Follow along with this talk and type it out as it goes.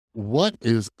What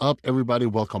is up, everybody?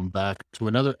 Welcome back to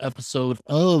another episode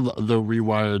of the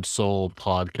Rewired Soul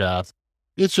podcast.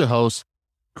 It's your host,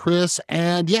 Chris.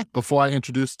 And yeah, before I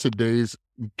introduce today's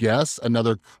guest,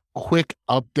 another quick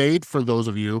update for those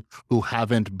of you who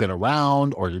haven't been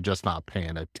around or you're just not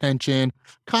paying attention.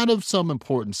 Kind of some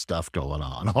important stuff going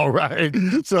on. All right.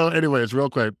 So, anyways, real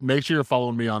quick, make sure you're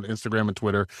following me on Instagram and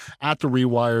Twitter at the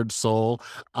Rewired Soul.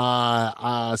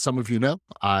 Some of you know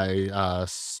I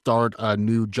start a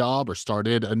new job or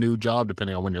started a new job,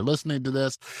 depending on when you're listening to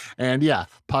this. And yeah,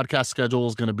 podcast schedule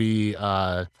is going to be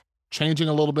changing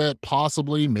a little bit,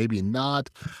 possibly, maybe not.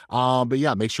 But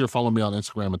yeah, make sure you follow me on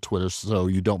Instagram and Twitter so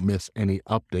you don't miss any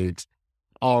updates.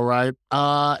 All right.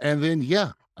 And then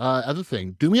yeah, other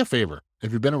thing, do me a favor.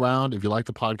 If you've been around, if you like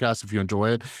the podcast, if you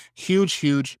enjoy it,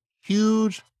 huge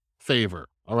favor.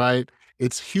 All right.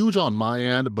 It's huge on my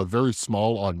end, but very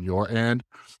small on your end.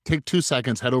 Take 2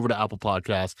 seconds, head over to Apple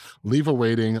Podcasts, leave a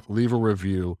rating, leave a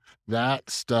review. That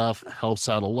stuff helps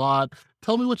out a lot.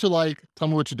 Tell me what you like. Tell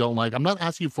me what you don't like. I'm not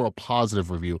asking you for a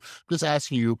positive review. I'm just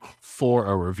asking you for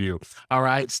a review. All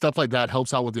right. Stuff like that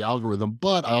helps out with the algorithm.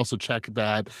 But I also check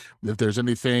that if there's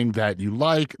anything that you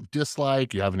like,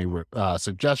 dislike, you have any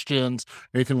suggestions,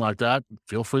 anything like that,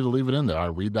 feel free to leave it in there. I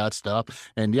read that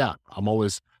stuff. And yeah, I'm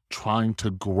always trying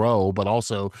to grow, but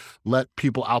also let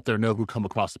people out there know who come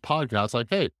across the podcast like,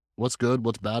 hey, what's good?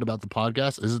 What's bad about the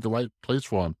podcast? Is it the right place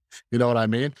for them? You know what I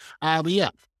mean? But yeah,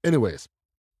 anyways,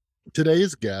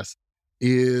 today's guest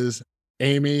is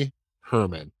Amy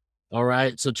Herman. All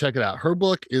right. So check it out. Her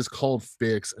book is called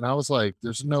Fix. And I was like,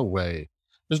 there's no way.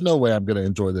 There's no way I'm going to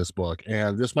enjoy this book.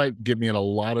 And this might get me in a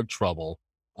lot of trouble.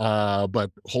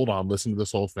 But hold on, listen to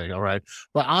this whole thing. All right.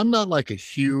 But I'm not like a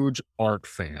huge art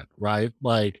fan, right?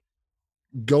 Like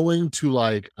going to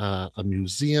like a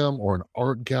museum or an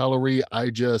art gallery,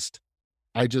 I just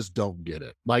don't get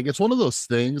it. Like it's one of those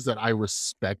things that I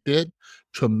respected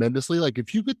tremendously. Like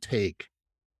if you could take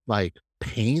like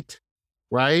paint,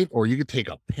 right? Or you could take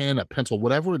a pen, a pencil,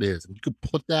 whatever it is, and you could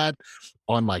put that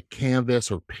on like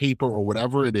canvas or paper or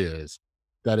whatever it is,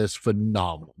 that is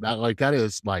phenomenal. That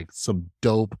is like some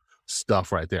dope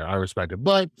stuff right there. I respect it.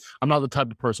 But I'm not the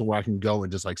type of person where I can go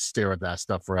and just like stare at that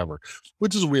stuff forever,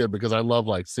 which is weird because I love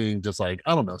like seeing just like,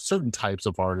 I don't know, certain types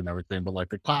of art and everything, but like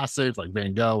the classics, like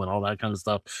Van Gogh and all that kind of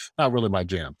stuff, not really my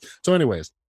jam. So,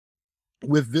 anyways,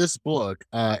 with this book,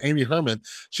 Amy Herman,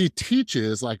 she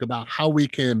teaches like about how we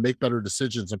can make better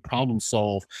decisions and problem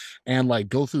solve and like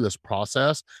go through this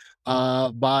process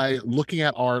by looking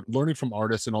at art, learning from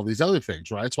artists and all these other things,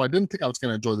 right? So I didn't think I was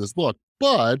going to enjoy this book,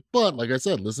 but like I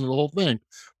said, listen to the whole thing.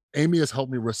 Amy has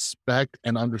helped me respect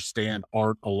and understand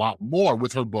art a lot more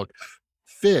with her book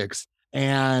Fix.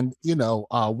 And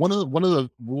one of the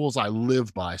rules I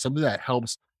live by, something that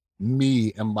helps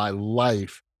me in my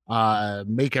life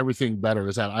make everything better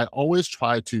is that I always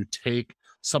try to take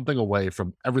something away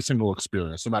from every single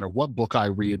experience, no matter what book I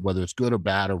read, whether it's good or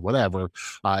bad or whatever.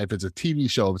 If it's a TV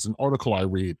show, if it's an article I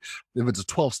read, if it's a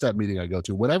 12-step meeting I go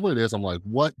to, whatever it is, I'm like,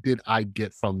 what did I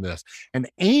get from this? And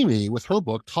Amy, with her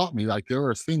book, taught me like there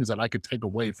are things that I could take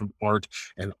away from art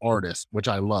and artists, which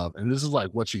I love. And this is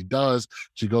like what she does.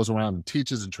 She goes around and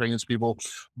teaches and trains people.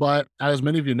 But as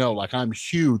many of you know, like I'm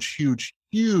huge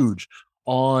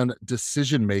on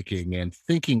decision making and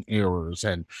thinking errors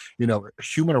and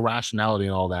human irrationality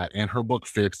and all that, and her book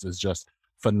Fixed is just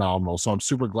phenomenal. So I'm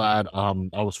super glad I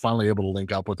was finally able to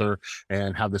link up with her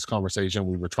and have this conversation.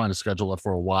 We were trying to schedule it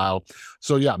for a while.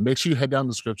 So yeah, make sure you head down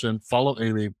the description, follow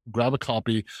Amy, grab a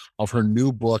copy of her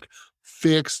new book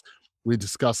Fixed. We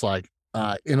discuss like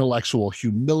intellectual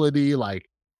humility, like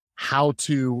how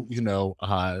to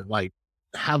like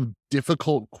have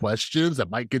difficult questions that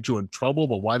might get you in trouble,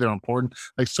 but why they're important.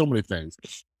 Like so many things.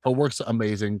 Her work's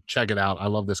amazing. Check it out. I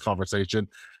love this conversation.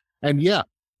 And yeah,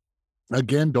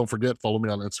 again, don't forget, follow me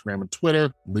on Instagram and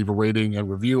Twitter. Leave a rating and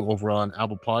review over on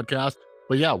Apple Podcasts.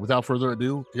 But yeah, without further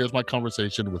ado, here's my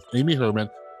conversation with Amy Herman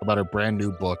about her brand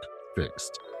new book,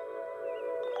 Fixed.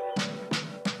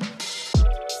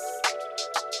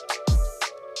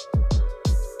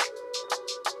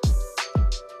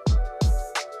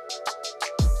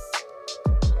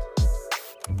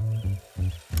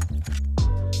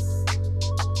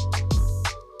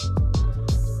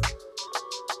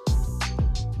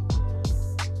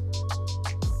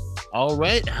 All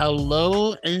right.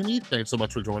 Hello, Amy. Thanks so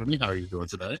much for joining me. How are you doing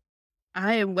today?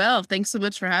 I am well. Thanks so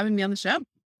much for having me on the show.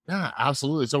 Yeah,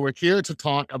 absolutely. So we're here to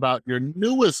talk about your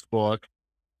newest book,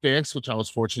 Fix, which I was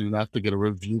fortunate enough to get a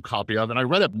review copy of. And I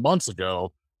read it months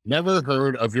ago, never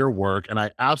heard of your work, and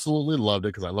I absolutely loved it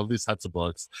because I love these types of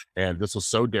books. And this was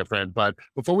so different. But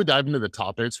before we dive into the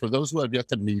topics, for those who have yet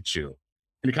to meet you,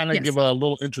 Can you kind of Yes, give a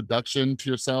little introduction to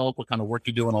yourself, what kind of work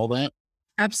you do and all that?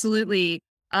 absolutely.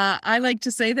 I like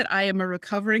to say that I am a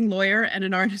recovering lawyer and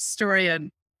an art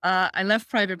historian. I left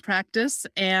private practice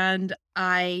and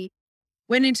I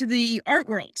went into the art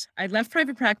world. I left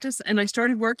private practice and I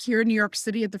started work here in New York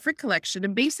City at the Frick Collection.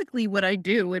 And basically, what I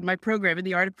do in my program in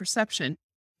the art of perception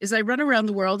is I run around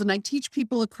the world and I teach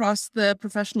people across the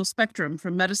professional spectrum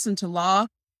from medicine to law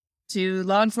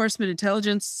enforcement,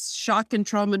 intelligence, shock and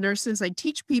trauma nurses. I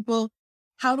teach people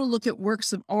how to look at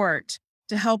works of art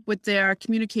to help with their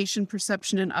communication,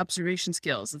 perception, and observation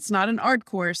skills. It's not an art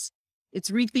course, it's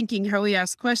rethinking how we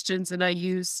ask questions. And I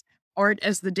use art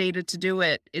as the data to do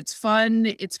it. It's fun,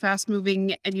 it's fast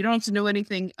moving, and you don't have to know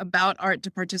anything about art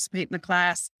to participate in the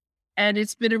class. And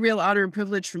it's been a real honor and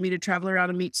privilege for me to travel around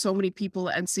and meet so many people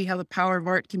and see how the power of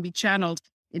art can be channeled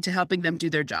into helping them do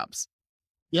their jobs.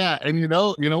 Yeah, and you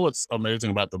know what's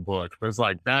amazing about the book is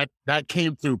like that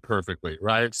came through perfectly,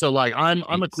 right? So like I'm a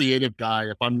Thanks. creative guy.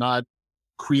 If I'm not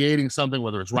creating something,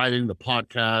 whether it's writing the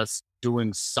podcast,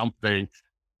 doing something,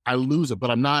 I lose it.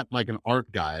 But I'm not like an art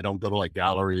guy. I don't go to like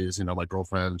galleries. You know, my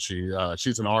girlfriend,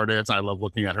 she's an artist. I love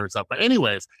looking at her stuff. But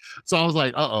anyways, so I was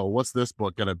like, oh, what's this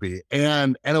book gonna be?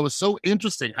 And it was so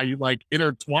interesting how you like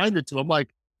intertwined it to. I'm like,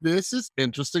 this is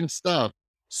interesting stuff.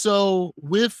 So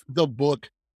with the book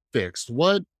fixed,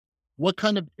 what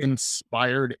kind of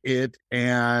inspired it,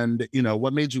 and you know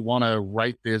what made you want to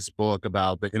write this book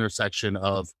about the intersection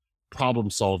of problem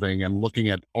solving and looking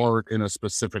at art in a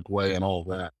specific way and all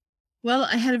that? Well,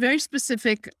 I had a very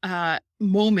specific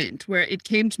moment where it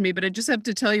came to me, but I just have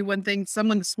to tell you one thing.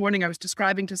 Someone this morning, I was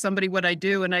describing to somebody what I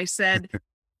do, and I said,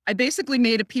 I basically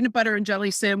made a peanut butter and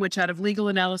jelly sandwich out of legal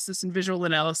analysis and visual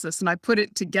analysis, and I put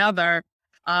it together.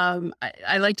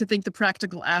 I like to think the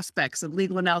practical aspects of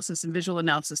legal analysis and visual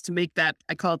analysis to make that,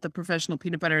 I call it the professional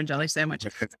peanut butter and jelly sandwich.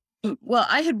 Well,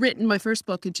 I had written my first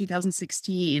book in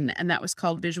 2016, and that was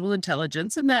called Visual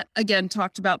Intelligence. And that, again,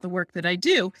 talked about the work that I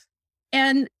do.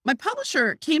 And my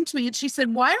publisher came to me and she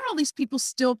said, why are all these people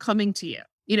still coming to you?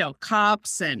 You know,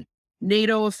 cops and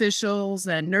NATO officials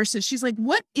and nurses. She's like,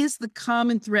 what is the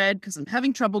common thread? Because I'm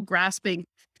having trouble grasping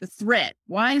the thread.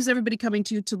 Why is everybody coming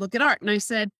to you to look at art? And I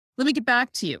said, let me get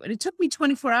back to you. And it took me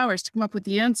 24 hours to come up with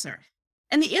the answer.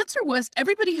 And the answer was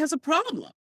everybody has a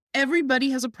problem. Everybody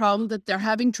has a problem that they're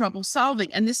having trouble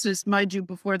solving. And this is, mind you,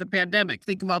 before the pandemic.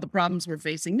 Think of all the problems we're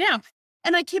facing now.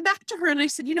 And I came back to her and I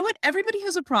said, you know what? Everybody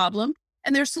has a problem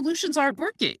and their solutions aren't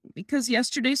working because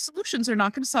yesterday's solutions are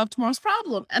not going to solve tomorrow's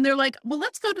problem. And they're like, well,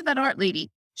 let's go to that art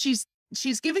lady. She's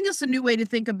giving us a new way to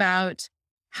think about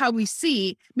how we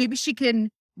see. Maybe she can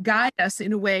guide us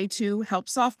in a way to help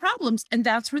solve problems. And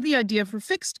that's where the idea for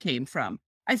Fixed came from.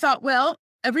 I thought, well,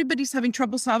 everybody's having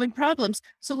trouble solving problems.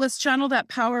 So let's channel that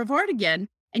power of art again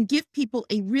and give people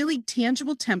a really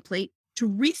tangible template to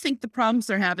rethink the problems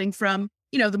they're having from,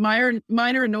 you know, the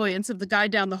minor annoyance of the guy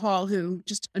down the hall who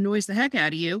just annoys the heck out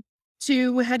of you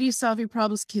to how do you solve your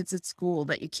problems, kids at school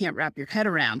that you can't wrap your head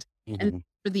around. And Mhm.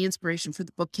 where the inspiration for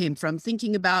the book came from,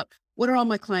 thinking about what are all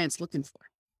my clients looking for?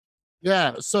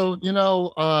 Yeah, so you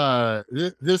know,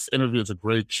 this interview is a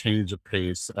great change of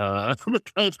pace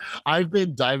because I've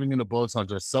been diving into books on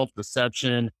just self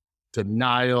deception,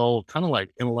 denial, kind of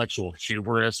like intellectual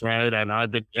hubris, right? And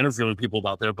I've been interviewing people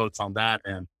about their books on that,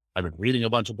 and I've been reading a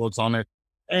bunch of books on it.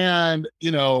 And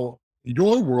you know,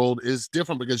 your world is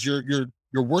different because you're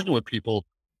working with people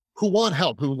who want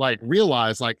help, who like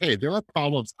realize like, hey, there are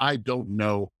problems I don't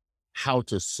know how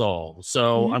to solve.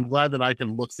 So Mhm. I'm glad that I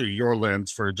can look through your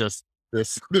lens for just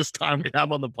this time we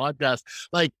have on the podcast.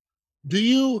 Like, do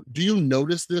you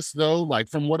notice this though? Like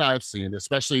from what I've seen,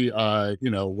 especially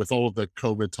you know, with all of the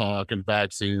COVID talk and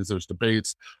vaccines, there's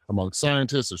debates among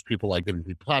scientists, there's people like getting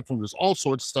platform, there's all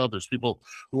sorts of stuff. There's people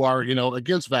who are, you know,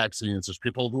 against vaccines, there's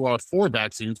people who are for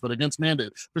vaccines, but against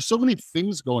mandates. There's so many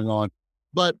things going on.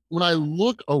 But when I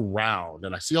look around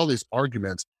and I see all these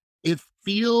arguments, it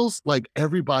feels like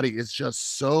everybody is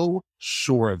just so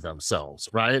sure of themselves,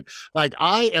 right? Like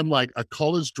I am like a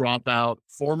college dropout,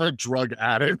 former drug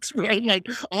addict, right? Like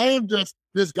I am just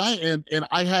this guy, and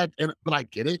I had, and but I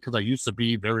get it because I used to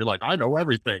be very like I know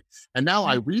everything, and now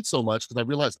I Right. read so much because I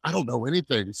realize I don't know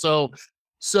anything. So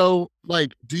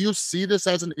like, do you see this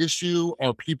as an issue?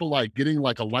 Are people like getting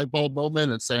like a light bulb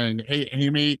moment and saying, "Hey,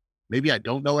 Amy, maybe I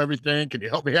don't know everything. Can you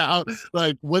help me out?"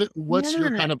 Like, what's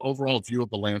your Yeah. kind of overall view of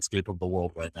the landscape of the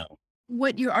world right now?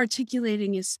 What you're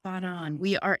articulating is spot on.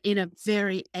 We are in a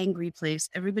very angry place.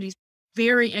 Everybody's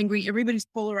very angry. Everybody's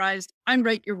polarized. I'm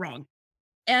right, you're wrong.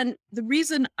 And the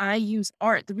reason I use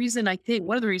art, the reason I think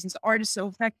one of the reasons art is so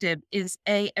effective is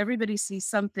A, everybody sees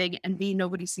something, and B,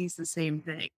 nobody sees the same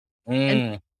thing. And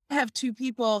Mm, I have two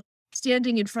people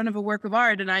standing in front of a work of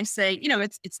art and I say,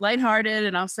 it's lighthearted,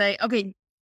 and I'll say, okay,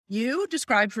 you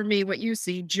describe for me what you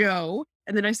see, Joe.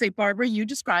 And then I say, Barbara, you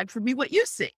describe for me what you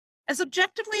see as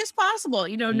objectively as possible.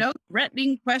 No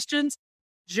threatening questions.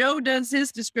 Joe does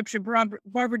his description,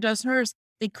 Barbara does hers.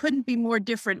 They couldn't be more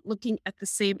different looking at the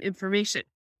same information.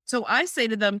 So I say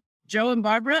to them, Joe and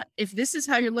Barbara, if this is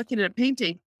how you're looking at a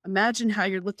painting, imagine how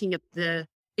you're looking at the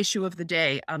issue of the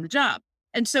day on the job.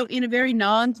 And so in a very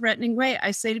non-threatening way,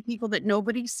 I say to people that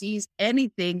nobody sees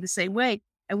anything the same way.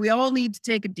 And we all need to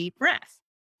take a deep breath.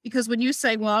 Because when you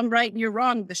say, well, I'm right and you're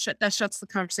wrong, that shuts the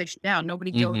conversation down.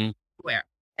 Nobody goes anywhere.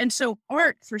 And so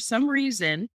art, for some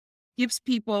reason, gives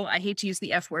people, I hate to use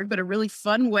the F word, but a really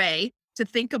fun way to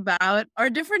think about our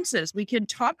differences. We can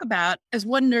talk about, as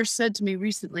one nurse said to me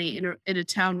recently in a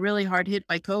town really hard hit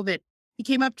by COVID, he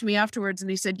came up to me afterwards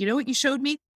and he said, you know what you showed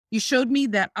me? You showed me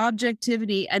that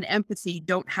objectivity and empathy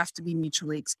don't have to be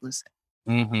mutually exclusive.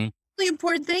 Really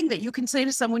important thing that you can say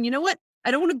to someone, you know what?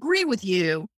 I don't agree with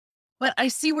you, but I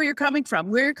see where you're coming from.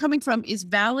 Where you're coming from is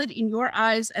valid in your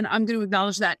eyes, and I'm going to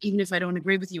acknowledge that even if I don't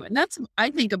agree with you. And that's, I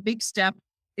think, a big step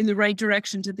in the right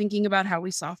direction to thinking about how we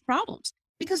solve problems.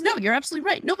 Because no, you're absolutely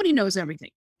right. Nobody knows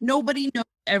everything. Nobody knows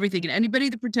everything. And anybody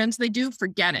that pretends they do,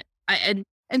 forget it.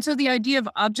 And so the idea of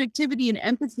objectivity and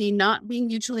empathy not being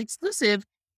mutually exclusive,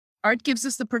 art gives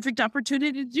us the perfect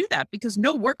opportunity to do that, because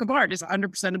no work of art is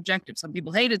 100% objective. Some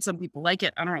people hate it. Some people like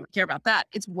it. I don't really care about that.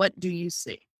 It's what do you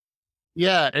see?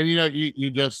 Yeah. And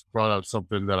you just brought up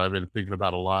something that I've been thinking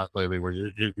about a lot lately, where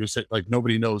you say like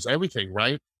nobody knows everything,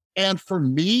 right? And for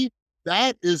me,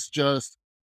 that is just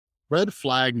red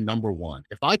flag number one.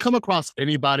 If I come across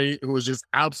anybody who is just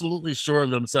absolutely sure of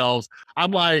themselves,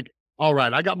 I'm like, all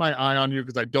right, I got my eye on you,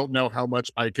 because I don't know how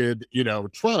much I could,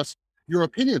 trust your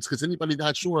opinions, because anybody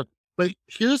not sure. But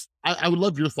I would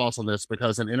love your thoughts on this,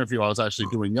 because an interview I was actually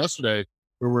doing yesterday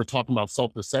where we were talking about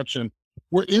self-deception,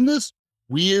 we're in this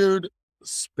weird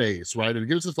space, right? And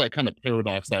here's this like kind of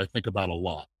paradox that I think about a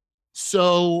lot.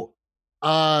 So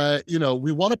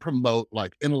we want to promote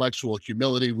like intellectual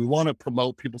humility. We want to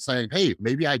promote people saying, hey,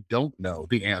 maybe I don't know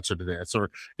the answer to this,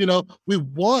 or, we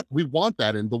want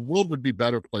that. And the world would be a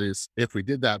better place if we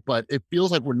did that. But it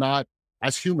feels like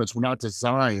as humans, we're not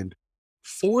designed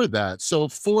for that. So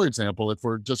for example, if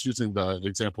we're just using the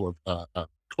example of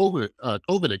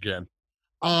COVID again,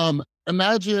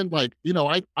 imagine like,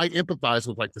 I empathize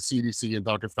with like the CDC and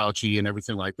Dr. Fauci and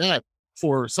everything like that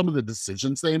for some of the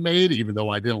decisions they made, even though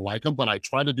I didn't like them, but I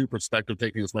try to do perspective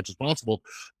taking as much as possible.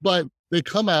 But they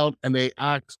come out and they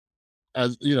act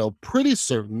as, pretty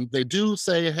certain. They do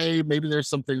say, hey, maybe there's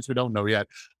some things we don't know yet,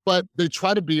 but they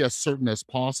try to be as certain as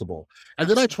possible. And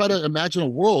then I try to imagine a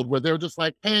world where they're just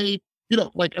like, hey,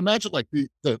 like imagine like the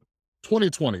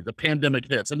 2020, the pandemic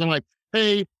hits, and they're like,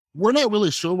 hey, we're not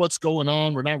really sure what's going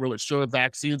on. We're not really sure if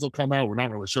vaccines will come out. We're not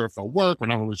really sure if they'll work. We're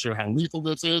not really sure how lethal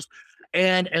this is.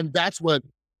 And that's what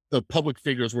the public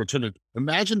figures were trying to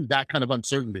imagine, that kind of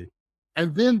uncertainty.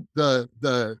 And then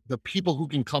the people who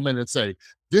can come in and say,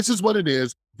 this is what it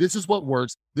is, this is what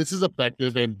works, this is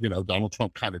effective. And Donald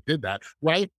Trump kind of did that,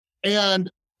 right? And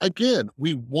again,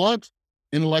 we want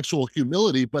intellectual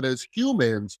humility, but as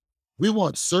humans, we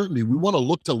want certainty. We want to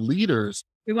look to leaders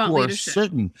We want who are leadership.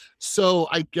 certain. So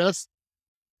I guess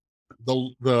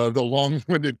the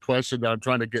long-winded question that I'm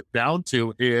trying to get down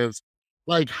to is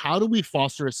like, how do we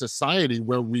foster a society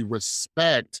where we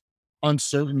respect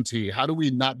uncertainty? How do we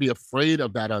not be afraid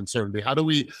of that uncertainty? How do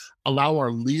we allow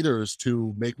our leaders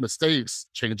to make mistakes,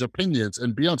 change opinions,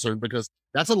 and be uncertain? Because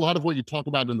that's a lot of what you talk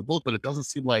about in the book, but it doesn't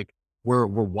seem like we're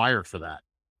wired for that.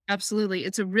 Absolutely.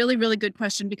 It's a really, really good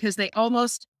question, because they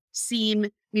almost seem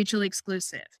mutually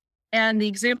exclusive. And the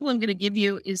example I'm going to give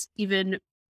you is even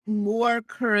more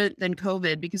current than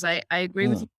COVID, because I agree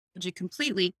with you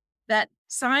completely that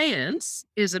science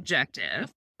is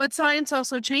objective, but science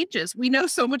also changes. We know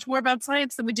so much more about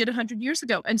science than we did 100 years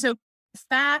ago. And so the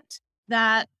fact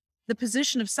that the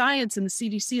position of science and the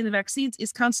CDC and the vaccines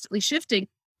is constantly shifting,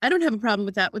 I don't have a problem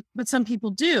with that, but some people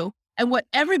do. And what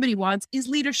everybody wants is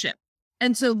leadership.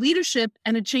 And so leadership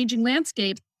and a changing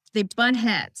landscape, they butt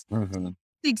heads.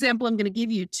 The example I'm going to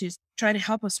give you to try to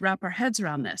help us wrap our heads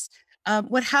around this.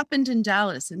 What happened in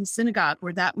Dallas in the synagogue,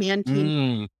 where that man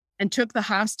came and took the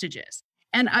hostages.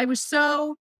 And I was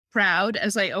so proud,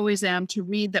 as I always am, to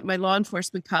read that my law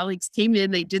enforcement colleagues came in,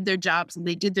 they did their jobs, and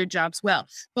they did their jobs well.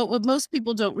 But what most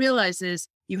people don't realize is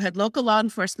you had local law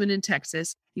enforcement in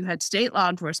Texas, you had state law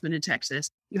enforcement in Texas,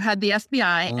 you had the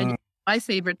FBI, and my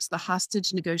favorite's the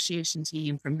hostage negotiation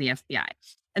team from the FBI.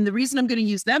 And the reason I'm going to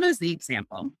use them as the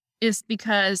example is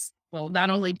because well, not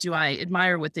only do I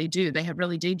admire what they do, they have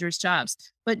really dangerous jobs,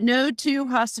 but no two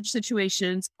hostage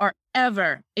situations are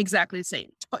ever exactly the same.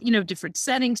 Different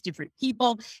settings, different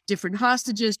people, different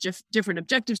hostages, different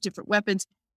objectives, different weapons.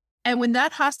 And when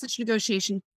that hostage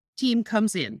negotiation team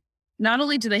comes in, not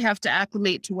only do they have to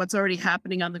acclimate to what's already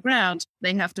happening on the ground,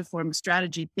 they have to form a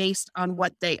strategy based on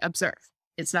what they observe.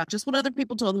 It's not just what other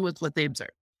people told them, it's what they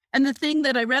observe. And the thing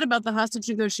that I read about the hostage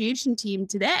negotiation team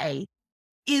today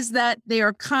is that they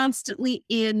are constantly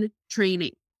in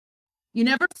training. You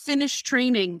never finish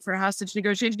training for a hostage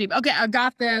negotiation team. Okay, I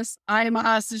got this. I am a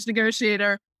hostage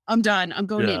negotiator. I'm done. I'm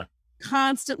going in.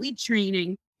 Constantly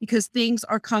training because things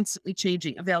are constantly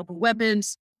changing. Available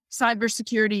weapons,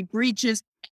 cybersecurity, breaches,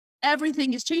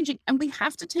 everything is changing. And we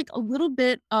have to take a little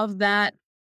bit of that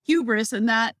hubris and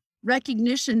that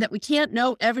recognition that we can't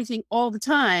know everything all the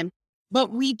time,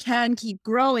 but we can keep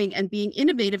growing and being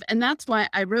innovative. And that's why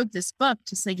I wrote this book,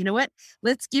 to say, you know what,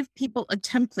 let's give people a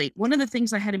template. One of the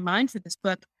things I had in mind for this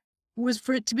book was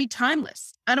for it to be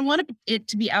timeless. I don't want it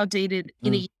to be outdated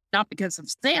not because of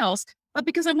sales, but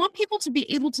because I want people to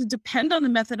be able to depend on the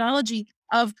methodology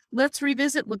of, let's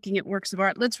revisit looking at works of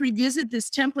art. Let's revisit this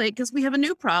template because we have a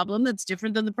new problem that's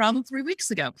different than the problem 3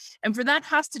 weeks ago. And for that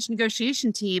hostage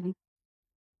negotiation team,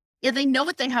 yeah, they know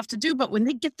what they have to do, but when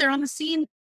they get there on the scene,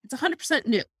 it's 100%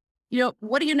 new.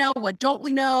 What do you know? What don't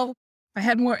we know? If I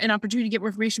had an opportunity to get more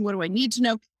information, what do I need to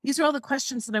know? These are all the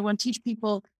questions that I want to teach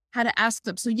people how to ask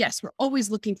them. So yes, we're always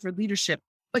looking for leadership,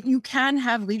 but you can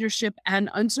have leadership and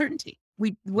uncertainty.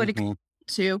 What it comes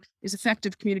to is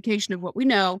effective communication of what we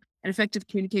know and effective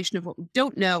communication of what we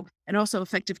don't know, and also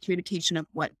effective communication of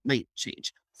what might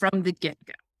change from the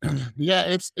get-go. Yeah,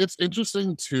 it's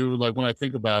interesting too. Like when I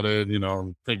think about it,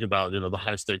 think about the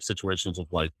high stakes situations of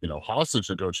like hostage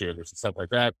negotiators and stuff like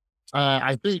that.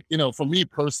 I think for me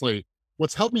personally,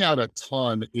 what's helped me out a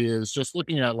ton is just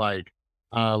looking at like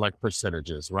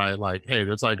percentages, right? Like, hey,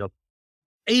 there's like a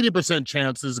 80%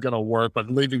 chance this is going to work, but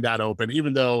leaving that open,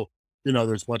 even though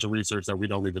there's a bunch of research that we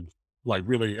don't even like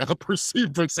really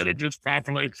perceive percentages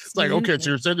properly. It's like, okay, so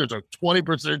you're saying there's a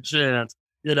 20% chance,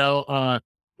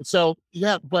 so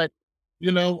yeah, but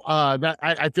that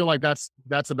I feel like that's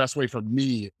the best way for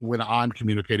me when I'm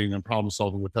communicating and problem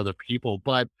solving with other people.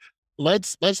 But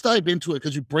let's dive into it,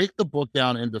 because you break the book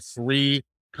down into 3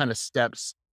 kind of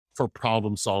steps for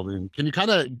problem solving. Can you kind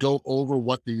of go over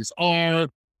what these are,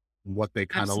 what they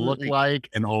kind of look like,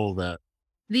 and all of that?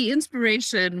 The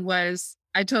inspiration was,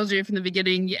 I told you from the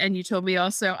beginning, and you told me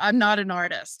also, I'm not an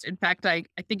artist. In fact, I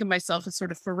think of myself as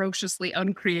sort of ferociously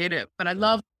uncreative, but I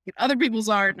love other people's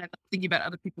art, and I love thinking about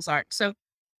other people's art. So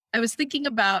I was thinking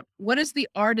about, what does the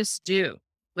artist do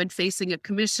when facing a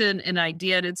commission, an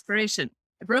idea, and inspiration?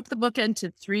 I broke the book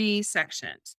into 3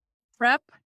 sections: prep,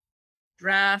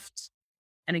 draft,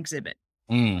 and exhibit.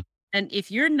 And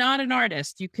if you're not an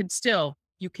artist, you could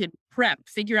prep,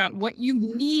 figure out what you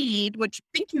need, what you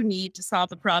think you need to solve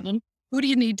the problem. Who do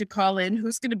you need to call in?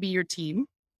 Who's going to be your team?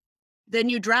 Then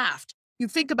you draft. You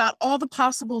think about all the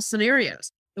possible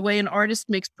scenarios, the way an artist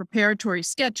makes preparatory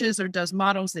sketches or does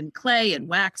models in clay and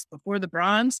wax before the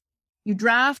bronze. You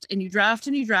draft and you draft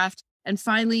and you draft, and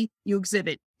finally you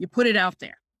exhibit. You put it out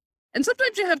there. And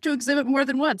sometimes you have to exhibit more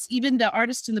than once. Even the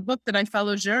artist in the book that I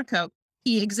follow, Jericho,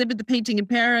 he exhibited the painting in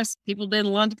Paris. People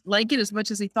didn't like it as much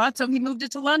as he thought, so he moved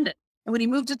it to London. And when he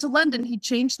moved it to London, he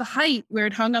changed the height where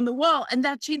it hung on the wall. And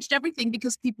that changed everything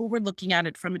because people were looking at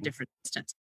it from a different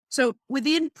distance. So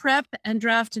within prep and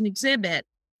draft and exhibit,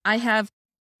 I have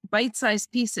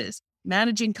bite-sized pieces,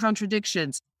 managing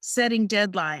contradictions, setting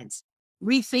deadlines,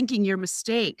 rethinking your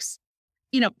mistakes.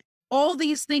 All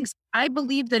these things. I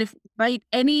believe that if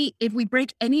we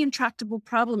break any intractable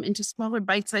problem into smaller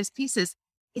bite-sized pieces,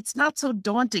 it's not so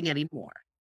daunting anymore.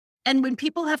 And when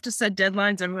people have to set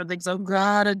deadlines, everyone thinks, oh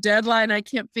God, a deadline, I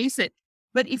can't face it.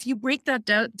 But if you break that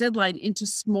deadline into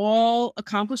small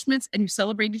accomplishments and you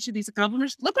celebrate each of these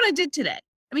accomplishments, look what I did today.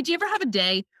 I mean, do you ever have a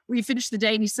day where you finish the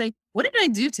day and you say, what did I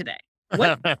do today?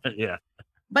 Yeah.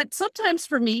 But sometimes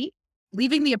for me,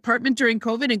 leaving the apartment during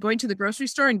COVID and going to the grocery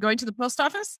store and going to the post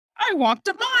office, I walked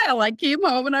a mile. I came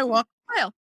home and I walked a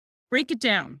mile. Break it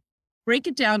down. Break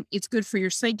it down. It's good for your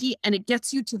psyche, and it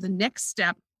gets you to the next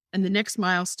step and the next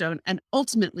milestone. And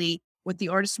ultimately, what the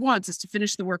artist wants is to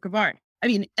finish the work of art. I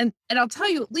mean, and I'll tell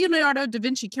you, Leonardo da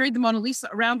Vinci carried the Mona Lisa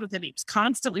around with him. He was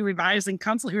constantly revising,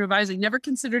 never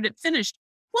considered it finished.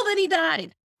 Well, then he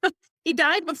died. He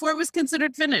died before it was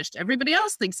considered finished. Everybody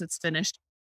else thinks it's finished.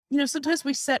 Sometimes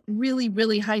we set really,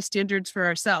 really high standards for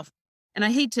ourselves. And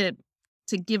I hate to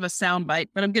give a soundbite,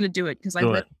 but I'm going to do it because I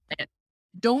live it.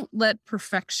 Don't let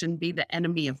perfection be the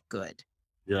enemy of good.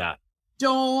 Yeah.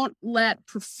 Don't let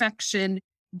perfection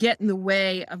get in the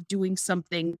way of doing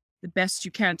something the best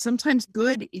you can. Sometimes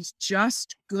good is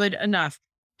just good enough.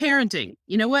 Parenting,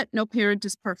 you know what? No parent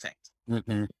is perfect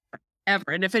Mhm.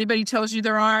 ever. And if anybody tells you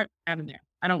there are, out of there.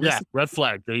 I don't Yeah, listen. red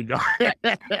flag. There you go.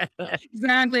 Right.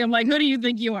 Exactly. I'm like, who do you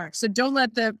think you are? So don't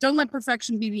let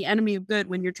perfection be the enemy of good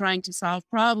when you're trying to solve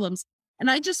problems. And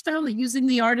I just found that using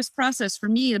the artist process for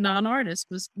me, a non-artist,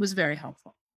 was very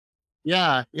helpful.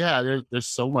 Yeah, yeah. There's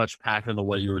so much packed into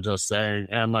what you were just saying,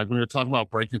 and like when you're talking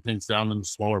about breaking things down into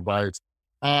smaller bites,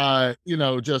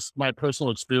 just my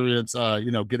personal experience,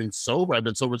 getting sober. I've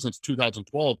been sober since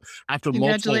 2012 after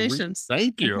multiple. Congratulations.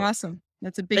 Thank That's you. awesome.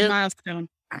 That's a big And milestone.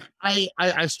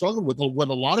 I struggle with what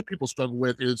a lot of people struggle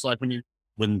with is like when you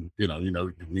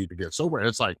need to get sober.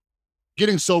 It's like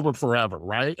getting sober forever,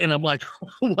 right? And I'm like,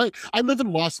 what? I live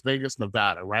in Las Vegas,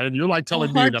 Nevada, right? And you're like A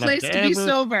telling me hard that I'm place to be never,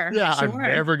 sober. yeah, I'm Sure.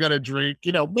 never gonna drink.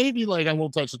 Maybe like I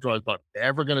won't touch the drugs, but I'm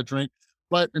never gonna drink.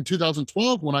 But in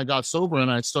 2012, when I got sober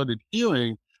and I started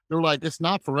healing, they're like, it's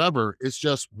not forever. It's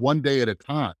just one day at a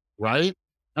time, right?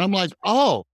 And I'm like,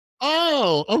 okay.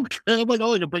 I'm like,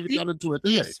 oh, I can break it See, down into a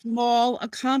day. small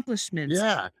accomplishments.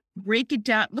 Yeah. Break it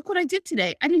down. Look what I did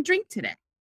today. I didn't drink today.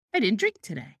 I didn't drink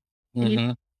today. And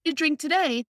Hmm. you drink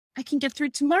today, I can get through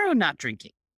tomorrow not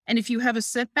drinking. And if you have a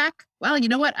setback, well, you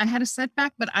know what? I had a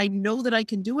setback, but I know that I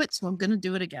can do it. So I'm going to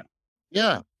do it again.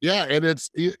 Yeah, yeah, and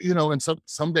and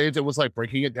some days it was like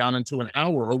breaking it down into an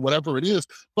hour or whatever it is,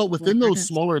 but within Whatever it those is.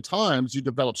 smaller times, you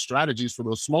develop strategies for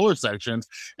those smaller sections,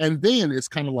 and then it's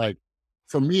kind of like,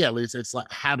 for me at least, it's like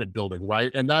habit building,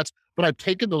 right? But I've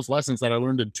taken those lessons that I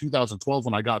learned in 2012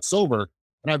 when I got sober,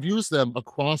 and I've used them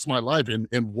across my life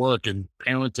in work and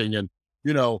parenting and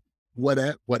you know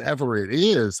whatever it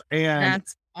is, and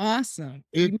That's awesome.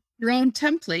 it You make your own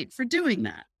template for doing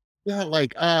that. yeah,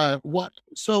 like, what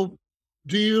so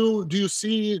do you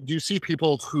see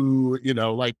people who,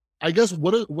 like, I guess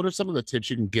what are some of the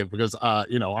tips you can give? Because,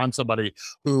 I'm somebody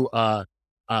who,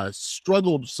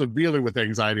 struggled severely with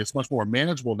anxiety. It's much more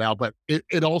manageable now, but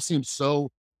it all seems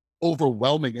so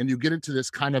overwhelming, and you get into this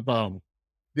kind of,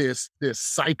 this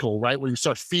cycle, right? Where you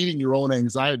start feeding your own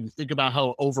anxiety. Think about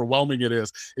how overwhelming it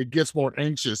is. It gets more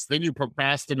anxious. Then you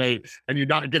procrastinate and you're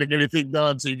not getting anything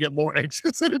done. So you get more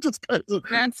anxious and it just kind of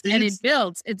And it feeds,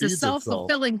 builds. It's a feeds itself.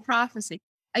 self-fulfilling prophecy.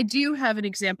 I do have an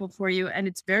example for you, and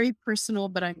it's very personal,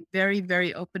 but I'm very,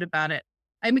 very open about it.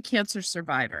 I'm a cancer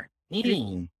survivor. And in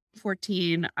Mm.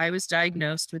 14, I was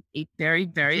diagnosed with a very, Did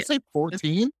you very say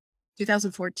 14?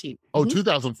 2014. Oh,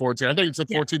 2014. I thought you said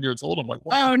Yeah. 14 years old. I'm like,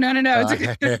 wow. Oh, no, no, no. It's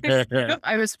okay. Uh, Nope,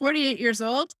 I was 48 years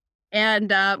old. And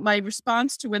my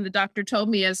response to when the doctor told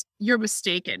me is, you're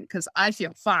mistaken because I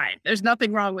feel fine. There's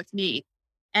nothing wrong with me.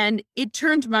 And it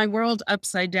turned my world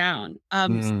upside down.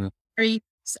 mm, Very,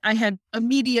 I had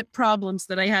immediate problems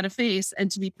that I had to face.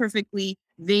 And to be perfectly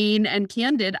vain and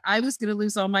candid, I was going to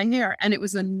lose all my hair. And it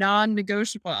was a non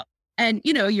negotiable. And,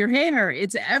 your hair,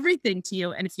 it's everything to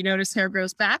you. And if you notice hair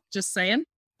grows back, just saying.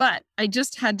 But I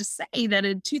just had to say that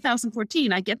in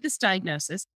 2014, I get this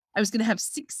diagnosis. I was going to have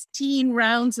 16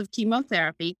 rounds of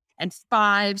chemotherapy and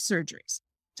 5 surgeries.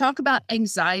 Talk about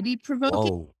anxiety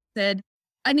provoking. whoa. Said,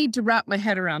 I need to wrap my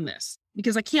head around this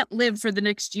because I can't live for the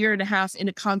next year and a half in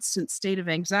a constant state of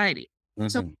anxiety.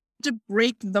 So Mhm. to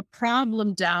break the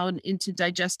problem down into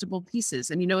digestible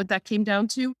pieces. And you know what that came down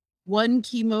to? One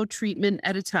chemo treatment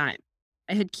at a time.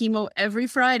 I had chemo every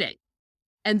Friday.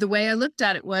 And the way I looked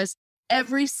at it was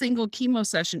every single chemo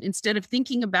session, instead of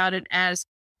thinking about it as,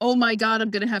 oh my God, I'm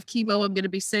going to have chemo, I'm going to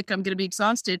be sick, I'm going to be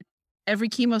exhausted. Every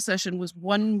chemo session was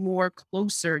one more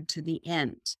closer to the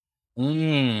end.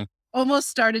 Mm, Almost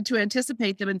started to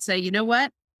anticipate them and say, you know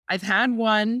what? I've had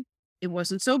one. It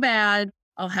wasn't so bad.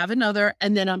 I'll have another.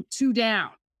 And then I'm 2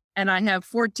 down and I have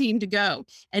 14 to go.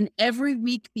 And every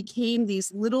week became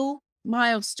these little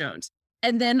milestones.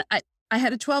 And then I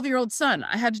had a 12-year-old son.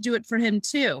 I had to do it for him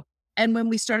too. And when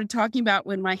we started talking about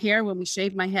when we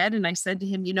shaved my head, and I said to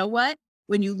him, you know what?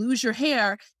 When you lose your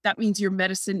hair, that means your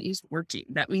medicine is working.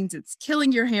 That means it's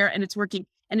killing your hair and it's working.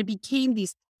 And it became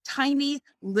these tiny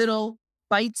little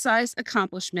bite-sized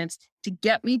accomplishments to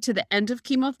get me to the end of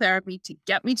chemotherapy, to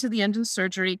get me to the end of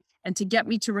surgery, and to get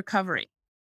me to recovery.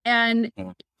 And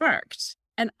mm, it worked.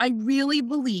 And I really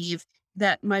believe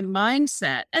that my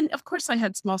mindset, and of course I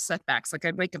had small setbacks. Like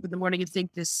I'd wake up in the morning and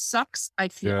think, this sucks. I'm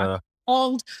yeah.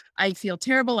 cold. I feel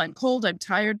terrible. I'm cold. I'm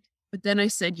tired. But then I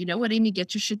said, you know what, Amy,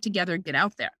 get your shit together and get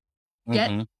out there. Get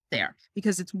Mhm. there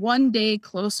because it's one day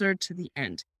closer to the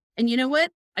end. And you know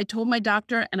what? I told my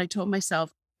doctor and I told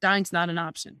myself, dying's not an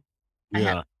option. I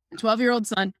have Yeah. a 12-year-old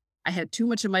son. I had too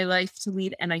much of my life to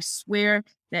lead. And I swear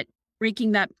that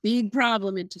breaking that big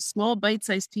problem into small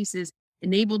bite-sized pieces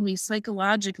enabled me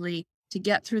psychologically to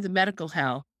get through the medical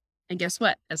hell. And guess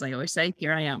what? As I always say,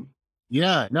 here I am.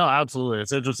 Yeah, no, absolutely.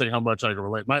 It's interesting how much I can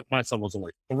relate. My son was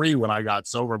only 3 when I got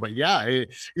sober, but yeah,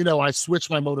 I switched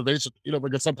my motivation,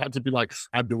 because sometimes it'd be like,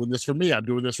 I'm doing this for me, I'm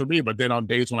doing this for me. But then on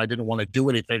days when I didn't want to do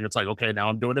anything, it's like, okay, now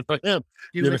I'm doing it for him.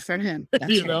 Do You know, it for him. That's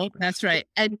you right. know? That's right.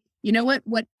 And you know what?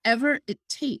 Whatever it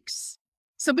takes.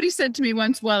 Somebody said to me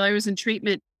once while I was in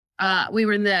treatment, I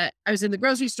was in the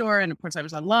grocery store, and of course I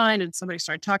was online, and somebody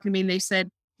started talking to me, and they said,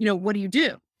 what do you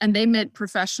do? And they meant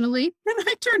professionally. And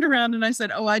I turned around and I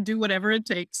said, oh, I do whatever it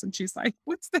takes. And she's like,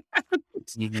 what's that?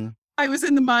 Mhm. I was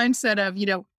in the mindset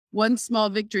of, one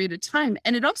small victory at a time.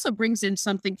 And it also brings in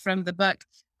something from the book.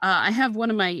 I have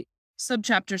one of my sub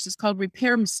chapters is called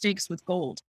Repair Mistakes with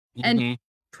Gold. And Mhm.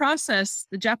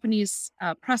 the Japanese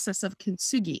process of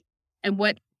kintsugi. And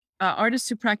what artists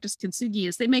who practice kintsugi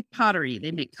is they make pottery,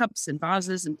 they make cups and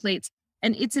vases and plates.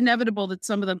 And it's inevitable that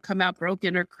some of them come out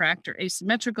broken or cracked or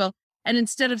asymmetrical. And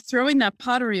instead of throwing that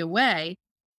pottery away,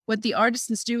 what the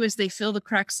artisans do is they fill the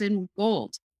cracks in with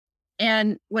gold.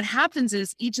 And what happens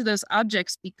is each of those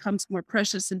objects becomes more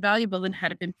precious and valuable than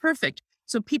had it been perfect.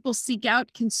 So people seek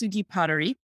out kintsugi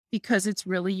pottery because it's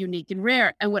really unique and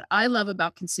rare. And what I love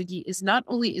about kintsugi is not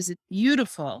only is it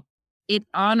beautiful, it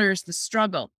honors the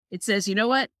struggle. It says, you know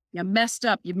what? You messed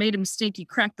up. You made a mistake. You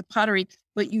cracked the pottery,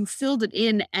 but you filled it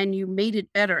in and you made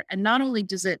it better. And not only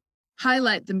does it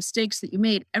highlight the mistakes that you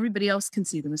made, everybody else can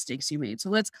see the mistakes you made. So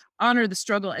let's honor the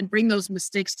struggle and bring those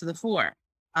mistakes to the fore.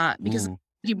 Because Mm,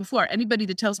 you before, anybody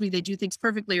that tells me they do things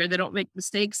perfectly or they don't make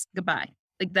mistakes, goodbye.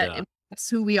 Like that, yeah. that's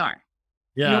who we are.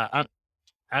 No, Yeah,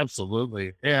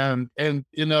 absolutely. And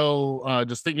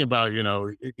just thinking about,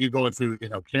 you going through,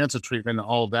 cancer treatment and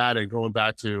all that and going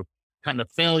back to kind of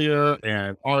failure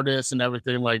and artists and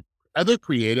everything, like other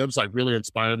creatives like really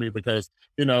inspire me because,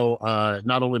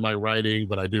 not only my writing,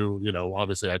 but I do,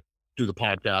 obviously I do the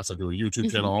podcast, I do a YouTube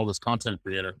channel, mhm, all this content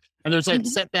creator. And there's like mhm.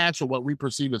 setbacks or what we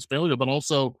perceive as failure, but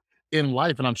also in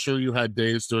life. And I'm sure you had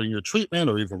days during your treatment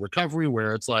or even recovery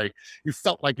where it's like you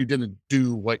felt like you didn't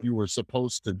do what you were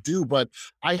supposed to do. But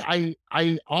I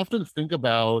often think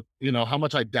about, how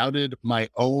much I doubted my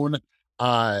own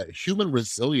human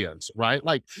resilience, right?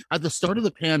 Like at the start of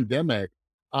the pandemic,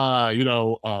 like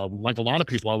a lot of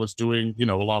people, I was doing,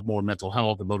 a lot more mental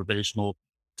health and motivational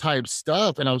type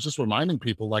stuff. And I was just reminding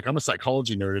people, like, I'm a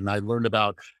psychology nerd and I learned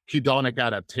about hedonic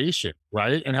adaptation,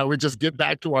 right? And how we just get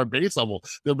back to our base level.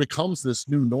 There becomes this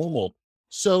new normal.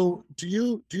 So do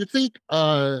you think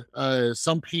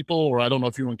some people, or I don't know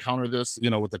if you encounter this,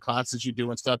 with the classes you do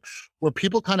and stuff, where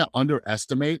people kind of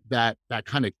underestimate that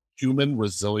kind of human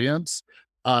resilience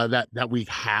that we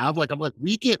have? Like I'm like,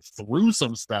 we get through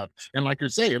some stuff. And like you're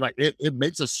saying, like it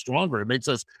makes us stronger, it makes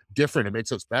us different, it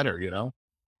makes us better.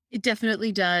 It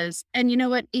definitely does. And you know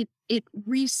what? It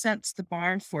resets the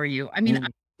bar for you. I mean, I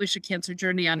Mm, wish a cancer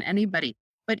journey on anybody,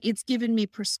 but it's given me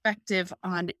perspective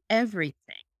on everything.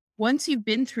 Once you've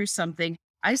been through something,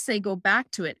 I say go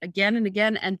back to it again and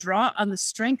again and draw on the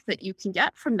strength that you can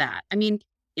get from that. I mean,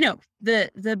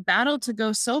 the battle to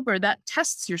go sober, that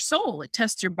tests your soul. It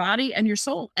tests your body and your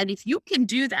soul. And if you can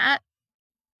do that,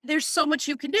 there's so much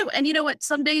you can do. And you know what?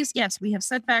 Some days, yes, we have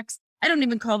setbacks. I don't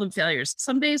even call them failures.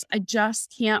 Some days I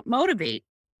just can't motivate.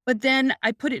 But then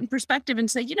I put it in perspective and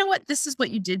say, you know what? This is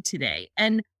what you did today.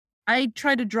 And I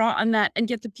try to draw on that and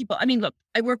get the people. I mean, look,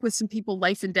 I work with some people,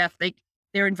 life and death.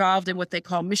 They're involved in what they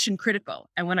call mission critical.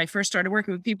 And when I first started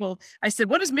working with people, I said,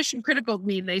 what does mission critical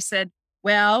mean? They said,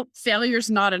 well, failure's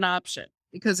not an option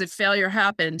because if failure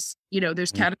happens,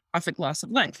 there's mm, catastrophic loss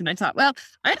of life. And I thought, well,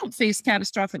 I don't face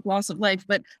catastrophic loss of life,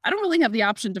 but I don't really have the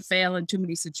option to fail in too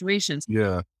many situations.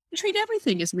 yeah. I treat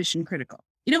everything as mission critical,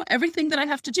 everything that I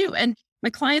have to do. And my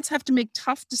clients have to make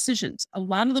tough decisions. A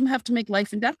lot of them have to make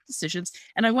life and death decisions.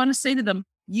 And I want to say to them,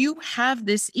 you have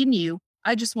this in you.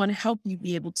 I just want to help you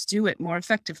be able to do it more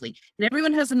effectively. And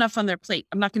everyone has enough on their plate.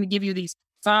 I'm not going to give you these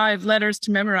 5 letters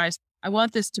to memorize. I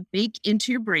want this to bake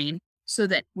into your brain so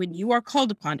that when you are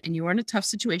called upon and you are in a tough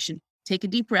situation, take a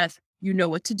deep breath, you know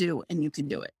what to do and you can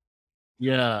do it.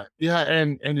 Yeah, yeah,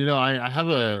 and I have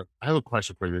a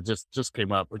question for you that just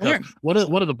came up because Sure.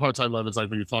 one of the parts I love is like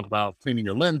when you talk about cleaning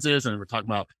your lenses and we're talking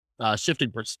about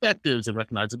shifting perspectives and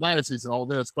recognizing biases and all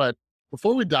this. But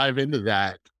before we dive into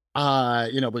that,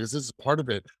 because this is part of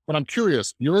it, but I'm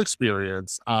curious, your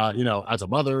experience, as a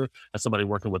mother, as somebody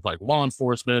working with like law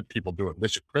enforcement, people doing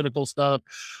mission critical stuff,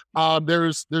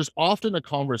 there's often a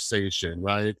conversation,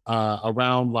 right,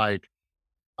 around like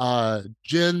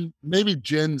maybe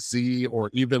Gen Z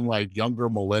or even like younger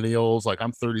millennials. Like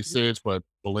I'm 36, but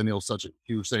millennials such a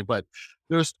huge thing. But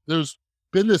there's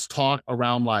been this talk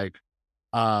around like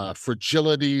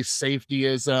fragility,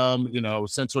 safetyism,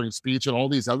 censoring speech and all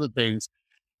these other things.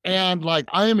 And like,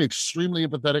 I am extremely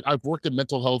empathetic. I've worked in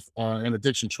mental health and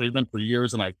addiction treatment for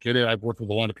years, and I get it. I've worked with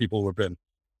a lot of people who have been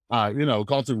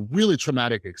gone through really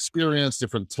traumatic experience,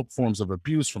 different forms of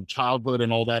abuse from childhood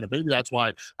and all that. And maybe that's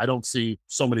why I don't see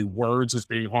so many words as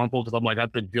being harmful, because I'm like,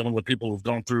 I've been dealing with people who've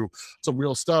gone through some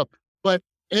real stuff. But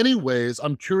anyways,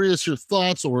 I'm curious your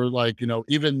thoughts, or like,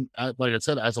 even like I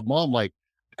said, as a mom, like,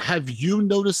 have you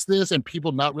noticed this and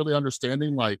people not really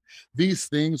understanding like these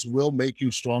things will make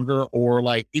you stronger, or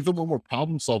like even when we're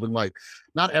problem solving, like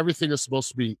not everything is supposed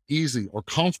to be easy or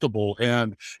comfortable,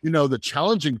 and the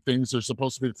challenging things are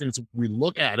supposed to be the things we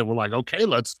look at and we're like, okay,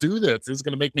 let's do this. This is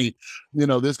going to make me, this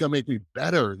is going to make me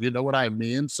better. You know what I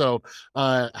mean? So,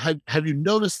 have you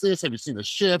noticed this? Have you seen a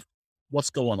shift? What's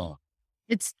going on?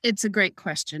 It's a great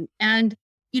question. And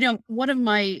one of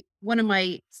my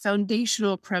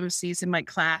foundational premises in my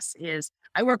class is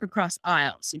I work across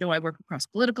aisles. I work across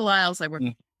political aisles, I work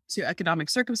Mm, to economic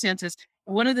circumstances.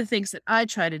 And one of the things that I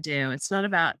try to do, it's not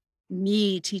about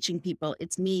me teaching people,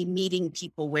 it's me meeting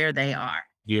people where they are.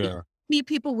 If yeah, you meet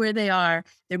people where they are,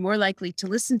 they're more likely to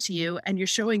listen to you, and you're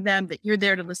showing them that you're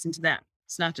there to listen to them.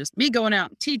 It's not just me going out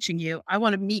and teaching you. I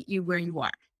want to meet you where you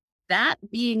are. That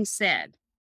being said,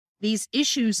 these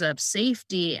issues of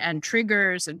safety and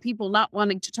triggers and people not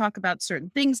wanting to talk about certain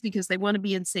things because they want to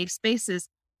be in safe spaces.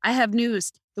 I have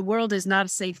news. The world is not a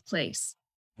safe place.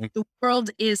 mm, The world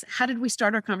is, how did we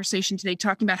start our conversation today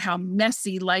talking about how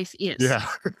messy life is? yeah,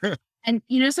 And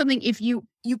you know something, if you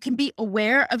can be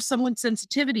aware of someone's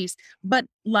sensitivities, but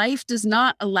life does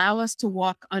not allow us to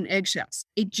walk on eggshells.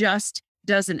 It just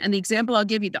doesn't. And the example I'll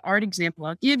give you, the art example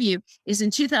I'll give you, is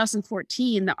in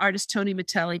 2014, the artist Tony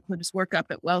Mattelli put his work up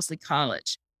at Wellesley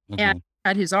College and mhm,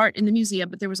 had his art in the museum,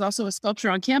 but there was also a sculpture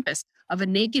on campus of a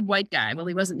naked white guy. Well,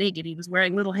 he wasn't naked. He was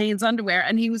wearing little Hanes underwear,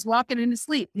 and he was walking in his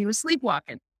sleep. He was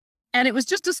sleepwalking. And it was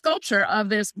just a sculpture of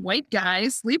this white guy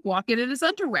sleepwalking in his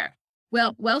underwear.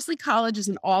 Well, Wellesley College is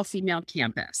an all-female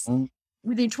campus. mm,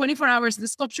 Within 24 hours of the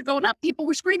sculpture going up, people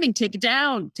were screaming, take it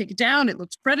down, take it down. It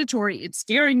looks predatory. It's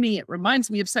scaring me. It reminds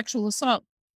me of sexual assault.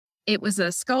 It was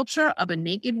a sculpture of a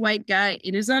naked white guy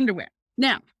in his underwear.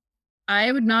 Now, I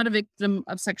am not a victim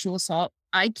of sexual assault.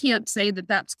 I can't say that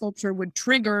that sculpture would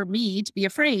trigger me to be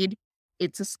afraid.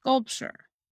 It's a sculpture.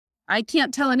 I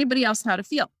can't tell anybody else how to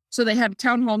feel. So they had a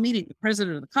town hall meeting, the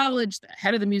president of the college, the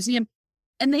head of the museum,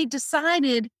 and they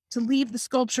decided to leave the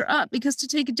sculpture up, because to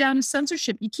take it down is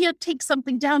censorship. You can't take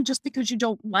something down just because you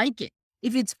don't like it.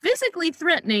 If it's physically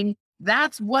threatening,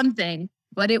 that's one thing,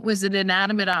 but it was an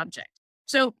inanimate object.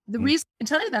 So the mm. reason I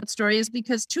tell you that story is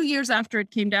because 2 years after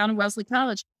it came down in Wellesley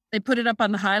College, they put it up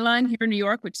on the High Line here in New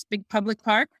York, which is a big public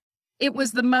park. It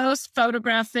was the most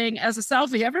photographed thing as a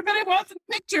selfie. Everybody wants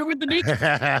a picture with the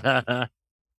naked.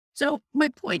 So my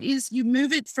point is, you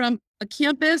move it from a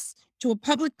campus to a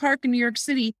public park in New York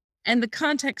City, and the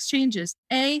context changes.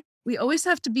 We always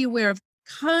have to be aware of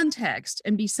context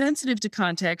and be sensitive to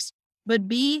context. But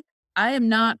B, I am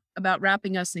not about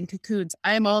wrapping us in cocoons.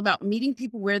 I am all about meeting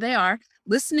people where they are,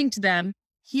 listening to them,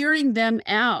 hearing them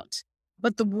out.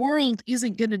 But the world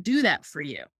isn't going to do that for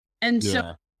you. And so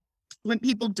Yeah, when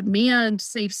people demand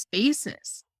safe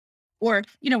spaces, or,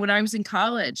 when I was in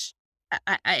college,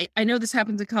 I know this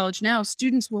happens in college now.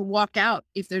 Students will walk out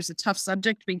if there's a tough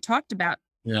subject being talked about.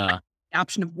 yeah, The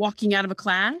option of walking out of a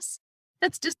class,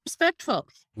 that's disrespectful.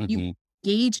 You mhm.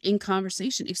 engage in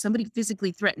conversation. If somebody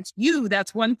physically threatens you,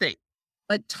 that's one thing.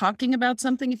 But talking about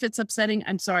something, if it's upsetting,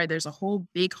 I'm sorry, there's a whole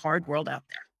big hard world out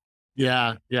there.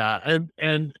 Yeah, yeah,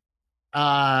 and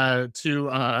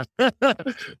to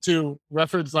to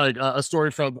reference like a story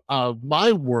from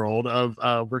my world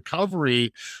of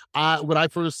recovery, when I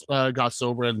first got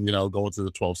sober and going through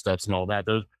the 12 steps and all that,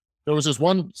 there was this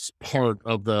one part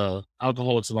of the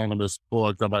Alcoholics Anonymous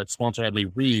book that my sponsor had me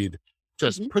read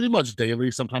just Mhm. pretty much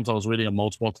daily. Sometimes I was reading it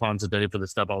multiple times a day for the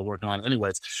step I was working on.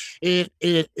 Anyways, it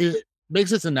makes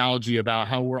this analogy about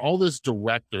how we're all this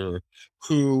director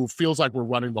who feels like we're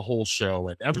running the whole show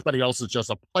and everybody else is just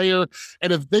a player.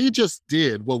 And if they just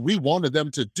did what we wanted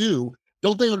them to do,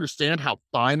 don't they understand how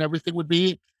fine everything would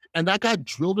be? And that got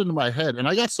drilled into my head. And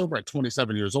I got sober at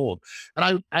 27 years old.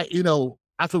 And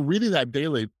after reading that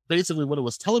daily, basically what it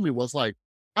was telling me was like,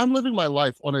 I'm living my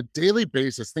life on a daily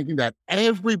basis thinking that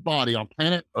everybody on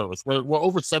planet Earth, we're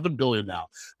over 7 billion now,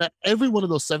 that every one of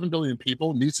those 7 billion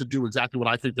people needs to do exactly what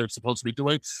I think they're supposed to be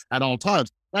doing at all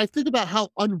times. And I think about how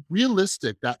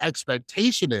unrealistic that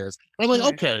expectation is. And I'm like,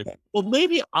 Right. okay, well,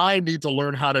 maybe I need to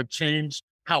learn how to change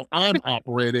how I'm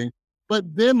operating.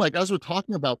 But then, like, as we're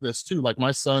talking about this too, like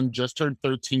my son just turned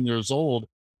 13 years old.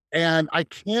 And I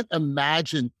can't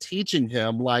imagine teaching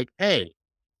him like, hey,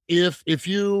 if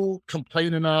you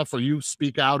complain enough or you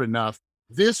speak out enough,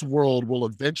 this world will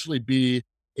eventually be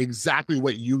exactly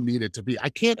what you need it to be. I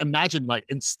can't imagine like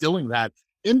instilling that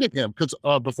into him because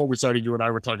before we started, you and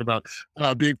I were talking about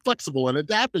being flexible and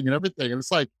adapting and everything. And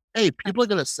it's like, hey, people are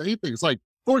going to say things like,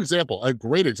 for example, a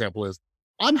great example is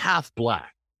I'm half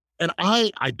black, and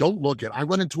I don't look it. I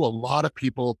run into a lot of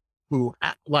people who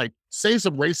like say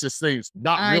some racist things,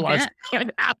 not I realize bet.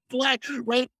 I'm half black,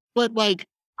 right? But like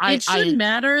It should I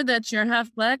matter that you're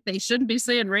half black. They shouldn't be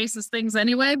saying racist things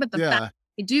anyway, but the fact yeah,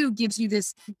 they do gives you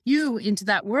this view into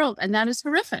that world, and that is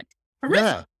horrific. Horrific.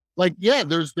 yeah. Like, yeah,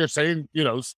 they're saying,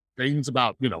 things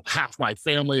about, half my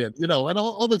family and, and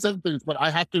all these other things, but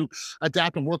I have to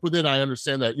adapt and work with it. I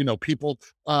understand that, people,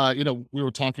 we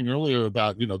were talking earlier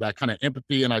about, that kind of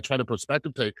empathy, and I try to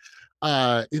perspective take,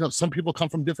 some people come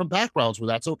from different backgrounds where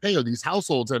that's okay, or these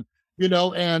households. And,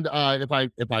 and if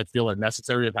I feel it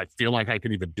necessary, if I feel like I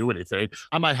can even do anything,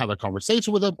 I might have a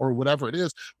conversation with them or whatever it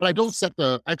is, but I don't set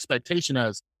the expectation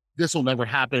as this will never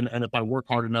happen. And if I work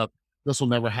hard enough, this will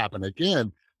never happen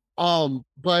again.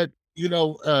 But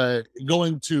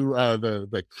going to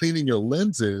the cleaning your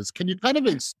lenses, can you kind of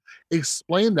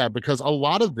explain that? Because a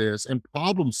lot of this and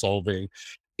problem solving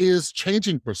is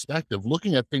changing perspective,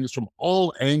 looking at things from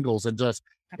all angles, and just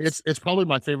it's probably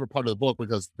my favorite part of the book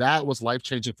because that was life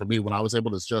changing for me when I was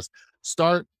able to just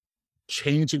start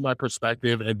changing my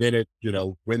perspective, and then it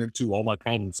went into all my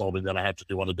problem solving that I have to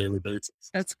do on a daily basis.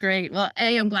 That's great. Well,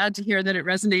 I'm glad to hear that it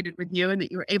resonated with you and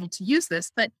that you were able to use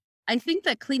this. But I think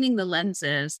that cleaning the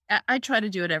lenses, I try to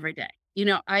do it every day.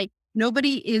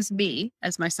 Nobody is me,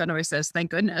 as my son always says,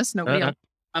 thank goodness, nobody else.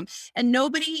 And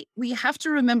we have to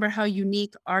remember how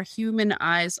unique our human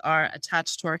eyes are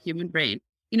attached to our human brain.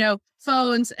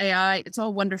 Phones, AI, it's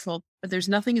all wonderful, but there's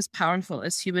nothing as powerful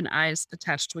as human eyes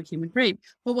attached to a human brain.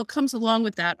 But what comes along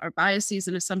with that are biases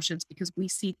and assumptions because we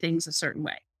see things a certain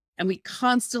way. And we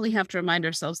constantly have to remind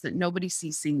ourselves that nobody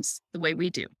sees things the way we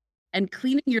do. And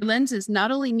cleaning your lenses not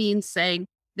only means saying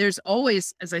there's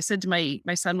always, as I said to my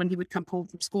son when he would come home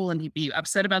from school and he'd be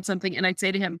upset about something, and I'd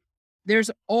say to him,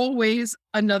 there's always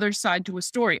another side to a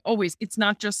story. Always. It's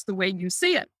not just the way you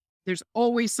see it. There's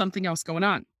always something else going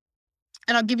on.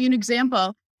 And I'll give you an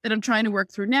example that I'm trying to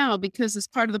work through now, because as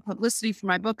part of the publicity for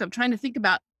my book, I'm trying to think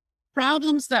about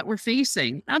problems that we're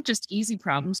facing, not just easy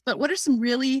problems, but what are some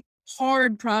really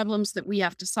hard problems that we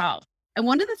have to solve? And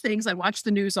one of the things, I watch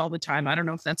the news all the time. I don't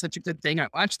know if that's such a good thing. I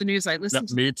watch the news. I listen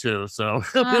to Me too. So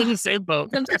we're in the same boat.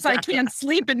 sometimes I can't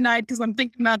sleep at night because I'm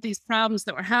thinking about these problems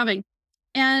that we're having.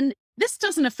 And this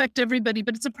doesn't affect everybody,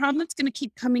 but it's a problem that's going to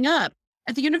keep coming up.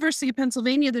 At the University of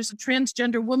Pennsylvania, there's a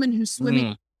transgender woman who's swimming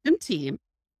on the swim team,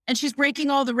 and she's breaking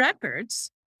all the records,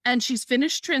 and she's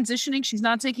finished transitioning. She's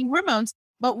not taking hormones,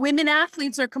 but women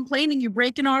athletes are complaining, you're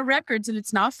breaking our records, and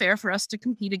it's not fair for us to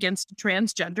compete against a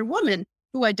transgender woman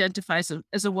who identifies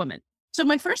as a woman. So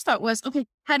my first thought was, okay,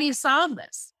 how do you solve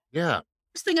this? Yeah.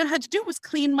 First thing I had to do was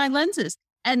clean my lenses.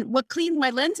 And what clean my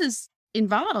lenses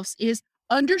involves is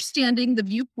understanding the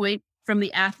viewpoint from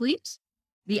the athletes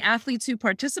who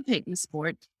participate in the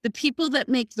sport, the people that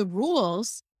make the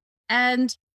rules,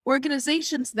 and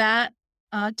organizations that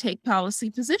take policy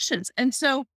positions. And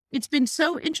so it's been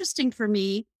so interesting for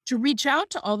me to reach out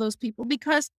to all those people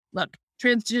because, look,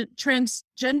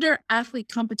 transgender athletic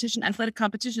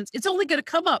competitions, it's only going to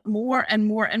come up more and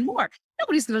more and more.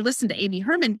 Nobody's going to listen to Amy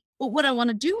Herman. But what I want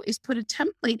to do is put a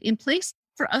template in place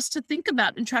for us to think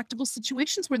about intractable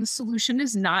situations where the solution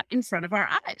is not in front of our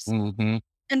eyes. Mm-hmm.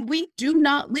 And we do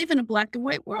not live in a black and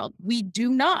white world. We do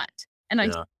not. And I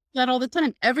say that all the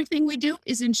time. Everything we do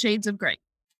is in shades of gray.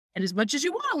 And as much as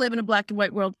you want to live in a black and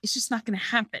white world, it's just not going to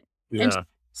happen. Yeah. And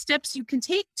steps you can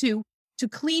take to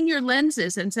clean your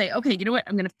lenses and say, okay, you know what?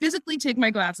 I'm going to physically take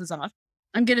my glasses off.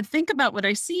 I'm going to think about what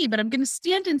I see, but I'm going to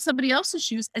stand in somebody else's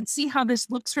shoes and see how this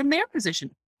looks from their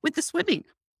position. With the swimming,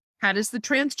 how does the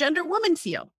transgender woman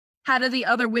feel? How do the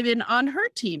other women on her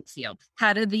team feel?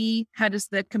 How does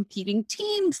the competing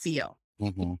team feel?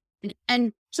 Mm-hmm.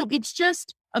 And so it's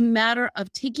just a matter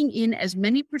of taking in as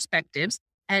many perspectives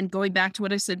and going back to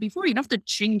what I said before. You don't have to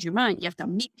change your mind. You have to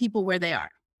meet people where they are.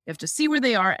 You have to see where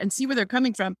they are and see where they're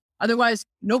coming from. Otherwise,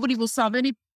 nobody will solve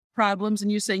any problems.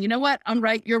 And you say, you know what? I'm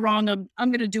right. You're wrong. I'm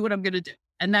going to do what I'm going to do.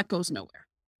 And that goes nowhere.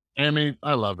 Amy,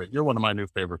 I love it. You're one of my new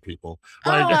favorite people.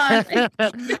 Oh,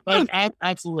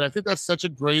 Absolutely. I think that's such a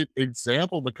great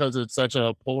example because it's such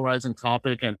a polarizing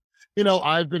topic. And,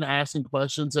 I've been asking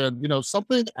questions, and,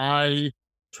 something I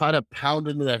try to pound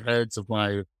into the heads of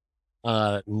my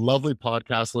lovely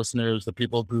podcast listeners, the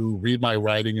people who read my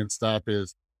writing and stuff,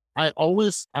 is I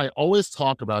always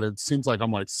talk about it. It seems like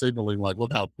I'm like signaling like,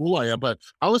 look how cool I am. But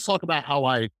I always talk about how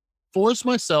I force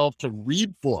myself to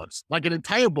read books, like an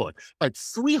entire book, like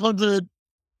 300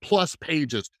 plus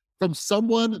pages from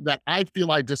someone that I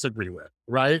feel I disagree with,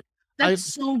 right? I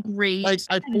That's so great. I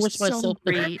That is force so myself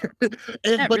great.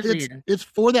 and That but really is. it's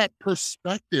for that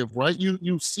perspective, right?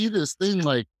 You see this thing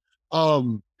like,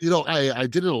 I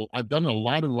did it, I've done it a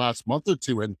lot in the last month or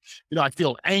two, and I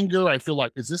feel anger, I feel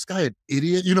like, is this guy an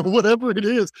idiot? Whatever it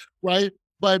is, right?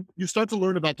 But you start to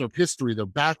learn about their history, their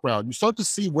background, you start to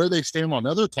see where they stand on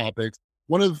other topics.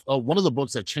 One of the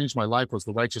books that changed my life was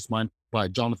The Righteous Mind by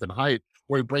Jonathan Haidt,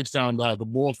 where he breaks down the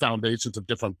moral foundations of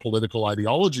different political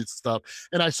ideologies and stuff.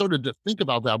 And I started to think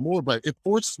about that more, but it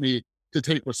forced me to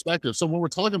take perspective. So when we're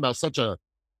talking about such a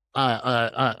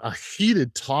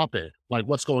heated topic, like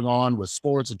what's going on with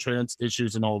sports and trans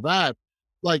issues and all that,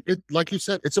 like you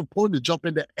said, it's important to jump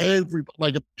into every,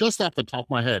 like, just off the top of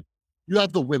my head, you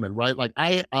have the women, right? Like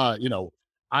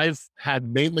I've had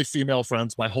mainly female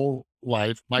friends my whole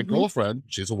life. My Mhm. girlfriend,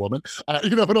 she's a woman,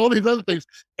 and all these other things.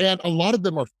 And a lot of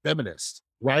them are feminists,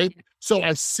 right? So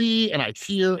I see and I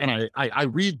hear and I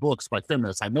read books by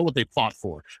feminists. I know what they fought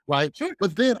for, right? Sure.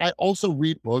 But then I also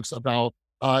read books about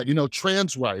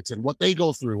trans rights and what they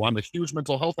go through. I'm a huge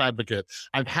mental health advocate.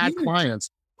 I've had Huge.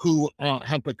 clients who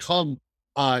have become,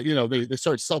 they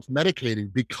start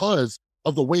self-medicating because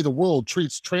of the way the world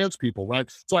treats trans people,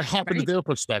 right? So I hop into Right. their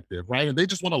perspective, right? And they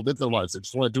just want to live their lives. They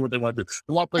just want to do what they want to do.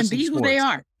 They want to play And some be who they sports,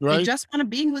 are. They right? just wanna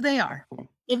be who they are.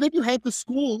 And then you have the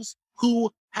schools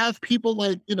who have people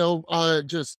like,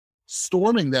 just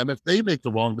storming them if they make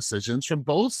the wrong decisions from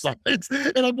both sides.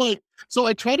 And I'm like, so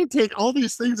I try to take all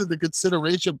these things into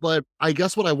consideration, but I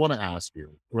guess what I want to ask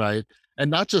you, right?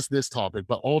 And not just this topic,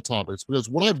 but all topics, because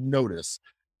what I've noticed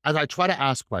as I try to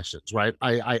ask questions, right?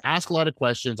 I ask a lot of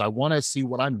questions. I want to see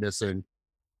what I'm missing,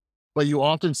 but you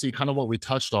often see kind of what we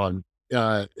touched on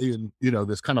in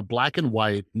this kind of black and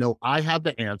white. No, I have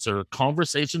the answer.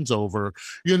 Conversation's over.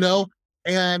 You know,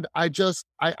 and I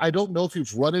don't know if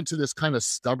you've run into this kind of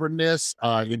stubbornness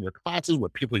in your classes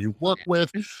with people you work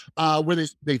with, where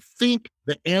they think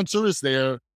the answer is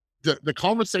there. The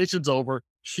conversation's over.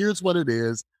 Here's what it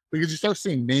is. Because you start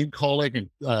seeing name calling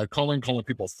and calling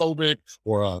people phobic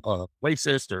or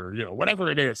racist or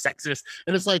whatever it is, sexist,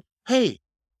 and it's like, hey,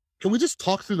 can we just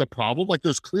talk through the problem? Like,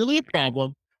 there's clearly a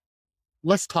problem.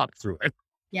 Let's talk through it.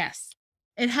 Yes.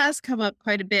 It has come up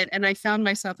quite a bit, and I found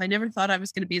myself I never thought I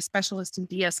was gonna be a specialist in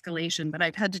de-escalation, but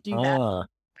I've had to do that. Ah,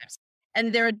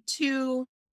 And there are 2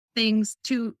 things,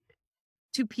 2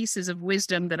 pieces of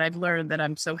wisdom that I've learned that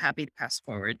I'm so happy to pass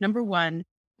forward. Number 1,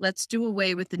 let's do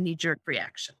away with the knee-jerk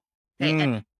reaction, okay?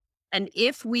 mm, And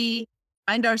if we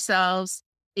find ourselves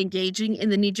engaging in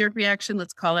the knee-jerk reaction,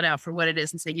 let's call it out for what it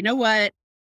is and say, "You know what?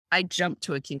 I jumped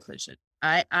to a conclusion.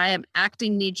 I am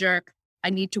acting knee jerk. I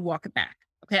need to walk it back."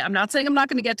 Okay. I'm not saying I'm not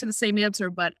going to get to the same answer,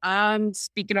 but I'm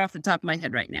speaking off the top of my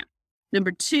head right now.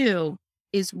 Number 2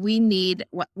 is we need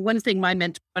one thing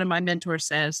one of my mentors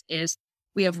says is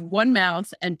we have one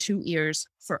mouth and 2 ears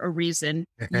for a reason,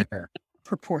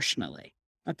 proportionally.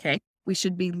 Okay. We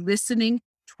should be listening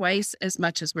twice as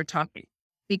much as we're talking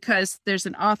because there's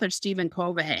an author, Stephen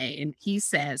Covey, and he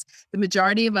says the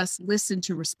majority of us listen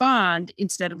to respond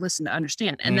instead of listen to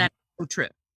understand. And mm, that's so true.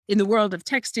 In the world of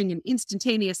texting and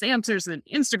instantaneous answers and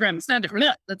Instagram, it's not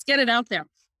different. Let's get it out there.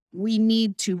 We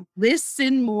need to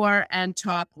listen more and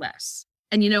talk less.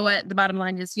 And you know what? The bottom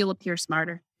line is you'll appear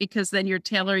smarter because then you're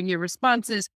tailoring your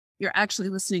responses. You're actually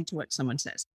listening to what someone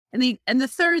says. And the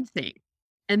third thing,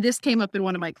 and this came up in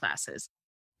one of my classes,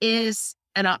 is,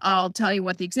 and I'll tell you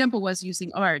what the example was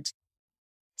using art.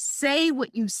 Say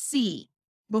what you see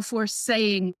before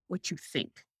saying what you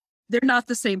think. They're not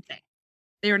the same thing.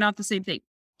 They are not the same thing.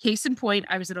 Case in point,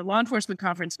 I was at a law enforcement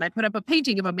conference and I put up a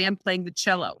painting of a man playing the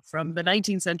cello from the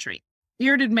 19th century.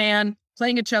 Bearded man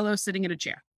playing a cello, sitting in a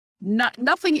chair.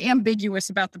 Nothing ambiguous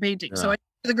about the painting. So yeah. I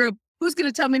said to the group, who's going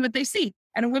to tell me what they see?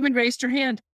 And a woman raised her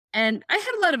hand. And I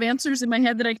had a lot of answers in my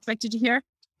head that I expected to hear.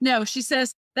 No, she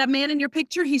says, that man in your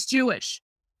picture, he's Jewish.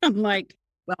 I'm like,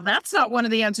 well, that's not one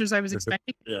of the answers I was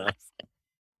expecting. Yeah.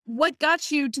 What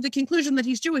got you to the conclusion that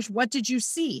he's Jewish? What did you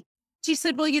see? She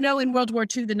said, well, in World War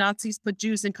II, the Nazis put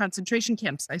Jews in concentration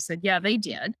camps. I said, yeah, they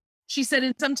did. She said,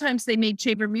 and sometimes they made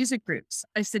chamber music groups.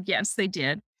 I said, yes, they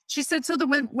did. She said, so that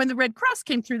when the Red Cross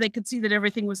came through, they could see that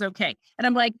everything was okay. And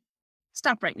I'm like,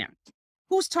 stop right now.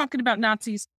 Who's talking about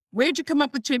Nazis? Where'd you come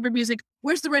up with chamber music?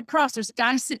 Where's the Red Cross? There's a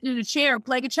guy sitting in a chair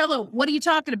playing a cello. What are you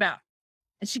talking about?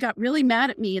 And she got really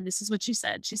mad at me. And this is what she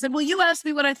said. She said, well, you asked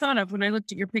me what I thought of when I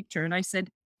looked at your picture. And I said,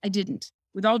 I didn't.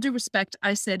 With all due respect,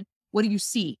 I said, what do you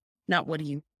see? Not what do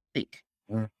you think?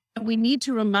 Mm. And we need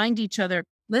to remind each other,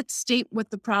 let's state what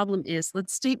the problem is.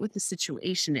 Let's state what the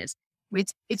situation is.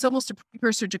 It's almost a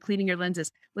precursor to cleaning your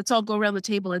lenses. Let's all go around the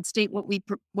table and state what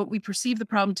we perceive the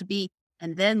problem to be.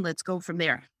 And then let's go from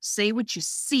there. Say what you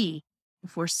see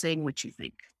before saying what you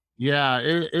think. Yeah,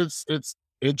 it's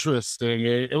interesting.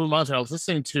 It reminds me, I was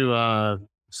listening to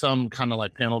some kind of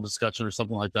like panel discussion or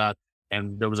something like that,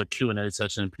 and there was a Q&A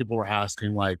session, and people were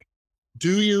asking like,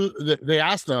 they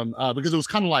asked them because it was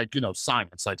kind of like,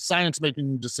 science, like science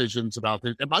making decisions about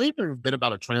it. It might even have been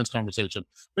about a trans conversation.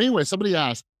 But anyway, somebody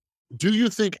asked, do you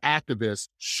think activists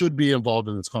should be involved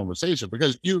in this conversation?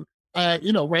 Because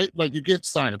right, like you get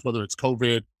science, whether it's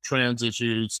COVID, trans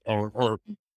issues, or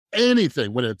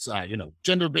anything, whether it's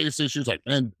gender-based issues like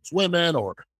men, women,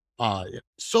 or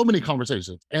so many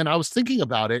conversations. And I was thinking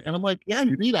about it, and I'm like, yeah,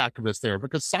 you need activists there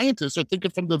because scientists are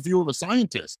thinking from the view of a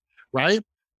scientist, right?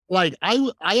 Like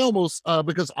I almost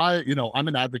because I'm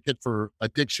an advocate for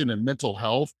addiction and mental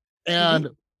health,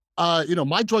 Mhm, and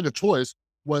my drug of choice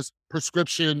was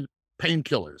prescription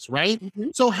painkillers, right? mhm.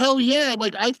 So hell yeah,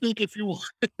 like I think if you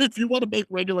if you want to make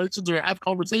regulations or have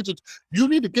conversations, you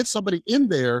need to get somebody in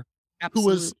there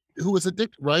Absolutely. who was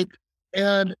addicted, right?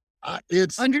 And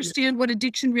it's Understand what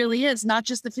addiction really is, not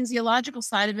just the physiological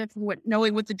side of it, from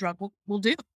knowing what the drug will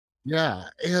do. yeah,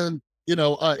 and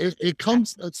it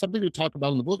comes something we talk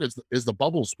about in the book is the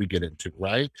bubbles we get into,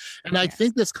 right? And I Yes.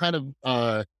 think this kind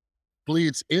of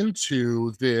bleeds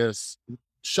into this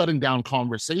shutting down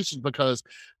conversations because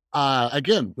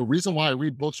again, the reason why I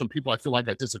read books from people I feel like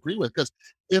I disagree with, because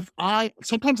if I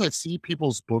sometimes I see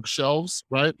people's bookshelves,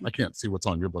 right? I can't see what's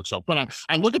on your bookshelf, but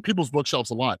I look at people's bookshelves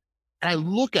a lot, and I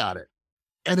look at it,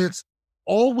 and it's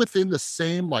all within the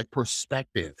same like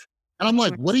perspective. And I'm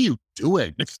like, what are you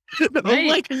doing? Right.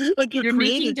 Like you're You're making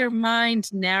creating, their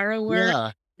mind narrower,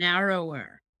 yeah.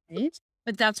 narrower, right?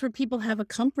 But that's where people have a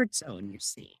comfort zone, you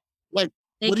see. Like,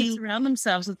 They what do can you surround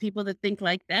themselves with people that think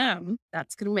like them.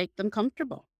 That's going to make them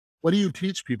comfortable. what do you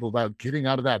teach people about getting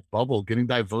out of that bubble, getting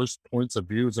diverse points of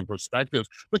views and perspectives?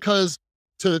 Because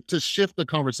to shift the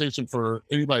conversation for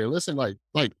anybody listening,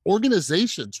 like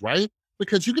organizations, right?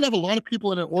 Because you can have a lot of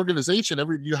people in an organization.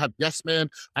 You have yes men.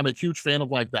 I'm a huge fan of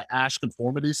like the Ash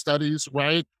conformity studies,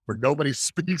 right? Where nobody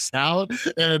speaks out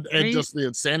and Right? just the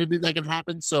insanity that can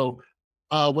happen. So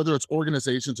whether it's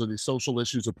organizations or these social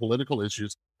issues or political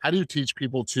issues, how do you teach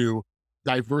people to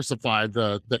diversify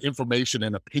the information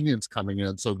and opinions coming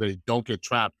in so they don't get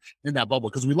trapped in that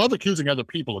bubble? Because we love accusing other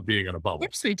people of being in a Of bubble.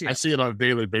 course we I do. see it on a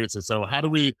daily basis. So how do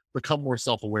we become more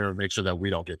self-aware and make sure that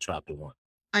we don't get trapped in one?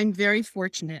 I'm very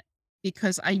fortunate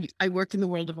because I work in the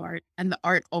world of art and the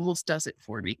art almost does it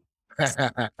for me.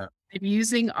 I'm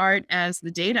using art as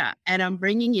the data and I'm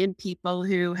bringing in people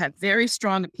who have very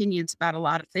strong opinions about a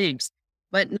lot of things.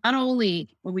 But not only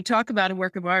when we talk about a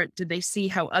work of art, do they see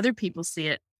how other people see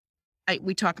it?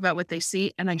 We talk about what they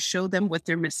see and I show them what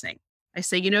they're missing. I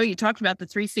say, you talked about the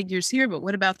three figures here, but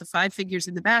what about the five figures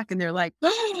in the back? And they're like,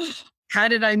 oh, how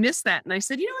did I miss that? And I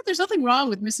said, you know what? There's nothing wrong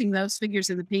with missing those figures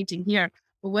in the painting here.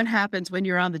 But what happens when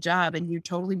you're on the job and you're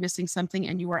totally missing something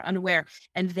and you are unaware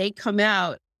and they come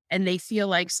out and they feel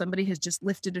like somebody has just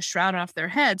lifted a shroud off their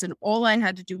heads and all I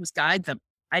had to do was guide them.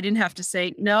 I didn't have to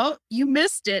say, no, you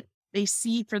missed it. They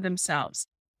see for themselves.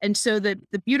 And so the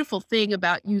beautiful thing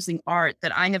about using art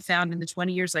that I have found in the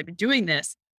 20 years I've been doing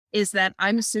this is that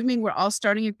I'm assuming we're all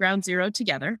starting at ground zero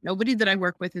together. Nobody that I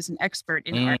work with is an expert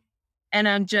in Mm, art. And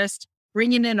I'm just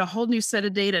bringing in a whole new set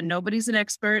of data. Nobody's an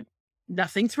expert,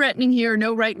 nothing threatening here,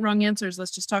 no right and wrong answers.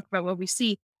 Let's just talk about what we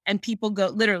see. And people go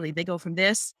literally, they go from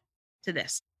this to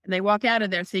this. And they walk out of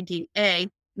there thinking, A,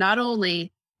 not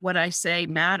only what I say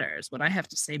matters, what I have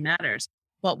to say matters,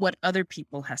 but what other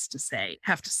people have to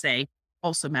say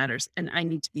also matters. And I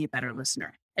need to be a better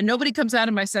listener. And nobody comes out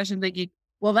of my session thinking,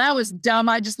 well, that was dumb.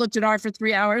 I just looked at art for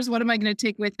 3 hours. What am I going to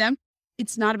take with them?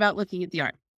 It's not about looking at the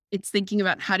art. It's thinking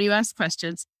about how do you ask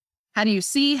questions? How do you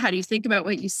see? How do you think about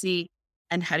what you see?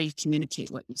 And how do you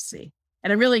communicate what you see?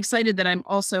 And I'm really excited that I'm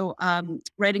also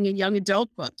writing a young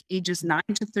adult book, ages 9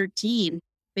 to 13,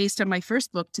 based on my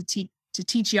first book to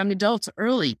teach young adults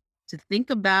early to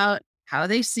think about how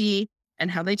they see and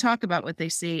how they talk about what they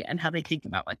see and how they think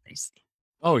about what they see.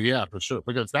 oh yeah, for sure.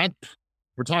 Because that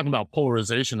we're talking about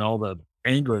polarization, all the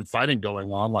anger and fighting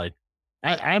going on. Like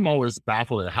I'm always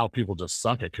baffled at how people just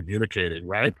suck at communicating,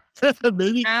 right?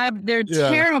 Maybe, They're yeah,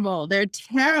 terrible. They're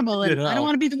terrible. you And I don't know.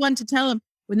 want to be the one to tell them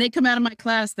when they come out of my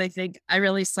class, they think I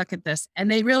really suck at this and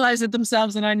they realize it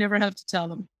themselves and I never have to tell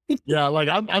them. Yeah, like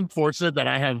I'm fortunate that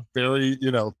I have very,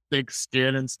 thick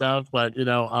skin and stuff. But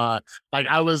like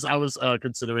I was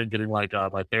considering getting like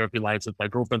my therapy license. My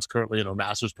girlfriend's currently in a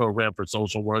master's program for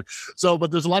social work. So, but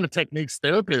there's a lot of techniques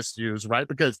therapists use, right?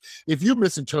 Because if you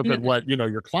misinterpret Mm. what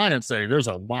your client's saying, there's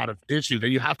a lot of issues that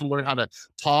you have to learn how to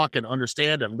talk and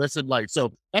understand and listen. Like,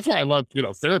 so that's why I love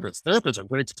therapists. Therapists are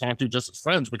great to talk to just as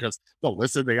friends because they'll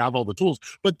listen, they have all the tools.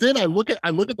 But then I look at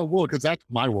the world because that's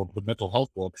my world, the mental health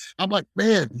world. I'm like,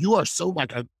 man, you are so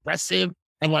like aggressive.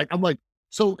 And like, I'm like,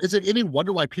 so is it any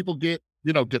wonder why people get,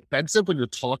 defensive when you're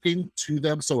talking to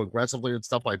them so aggressively and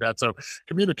stuff like that? So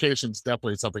communication is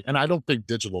definitely something. And I don't think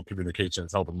digital communication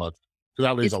is helping much because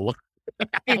that leaves It's a look. a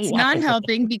it's lot not of-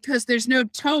 helping because there's no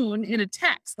tone in a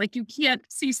text. Like you can't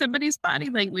see somebody's body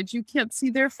language. You can't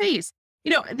see their face.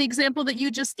 The example that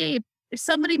you just gave, if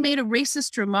somebody made a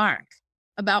racist remark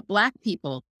about Black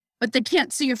people, but they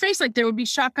can't see your face, like there would be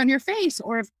shock on your face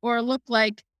or look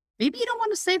like, maybe you don't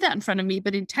want to say that in front of me,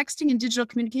 but in texting and digital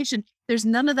communication, there's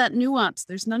none of that nuance.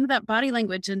 There's none of that body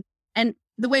language. And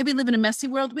the way we live in a messy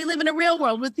world, we live in a real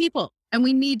world with people, and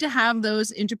we need to have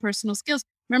those interpersonal skills.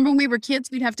 Remember when we were kids,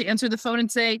 we'd have to answer the phone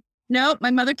and say, no, my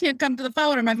mother can't come to the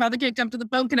phone, or my father can't come to the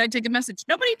phone. Can I take a message?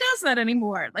 Nobody does that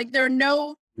anymore. Like there are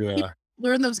no people Yeah.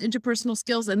 learn those interpersonal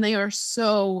skills, and they are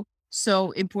so,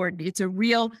 so important. It's a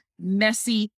real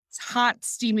messy, hot,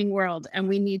 steaming world, and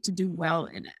we need to do well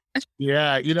in it.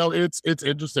 Yeah, it's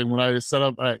interesting when I set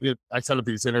up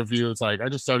these interviews. Like I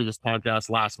just started this podcast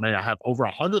last May. I have over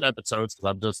 100 episodes because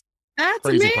I'm just That's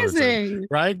crazy person, amazing.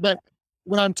 right? But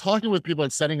when I'm talking with people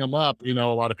and setting them up, a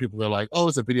lot of people they're like, "Oh,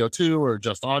 is it video too, or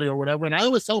just audio, or whatever?" And I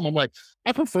always tell them, I'm like,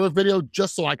 I prefer video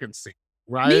just so I can see,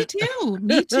 Me right? too.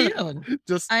 Me too.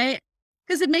 just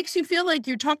Because it makes you feel like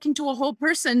you're talking to a whole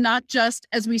person, not just,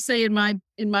 as we say in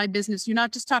my business, you're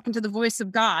not just talking to the voice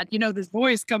of God, this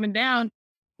voice coming down.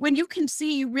 When you can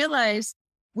see, you realize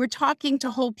we're talking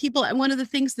to whole people. And one of the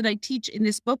things that I teach in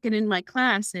this book and in my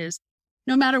class is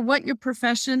no matter what your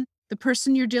profession, the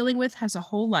person you're dealing with has a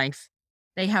whole life.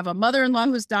 They have a mother-in-law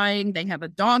who's dying. They have a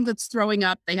dog that's throwing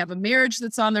up. They have a marriage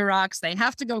that's on the rocks. They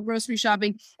have to go grocery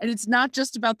shopping. And it's not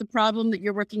just about the problem that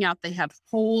you're working out. They have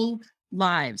whole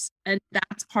lives. And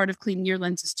that's part of cleaning your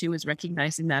lenses too, is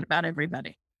recognizing that about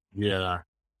everybody. yeah,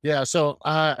 yeah. So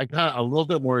I kind of a little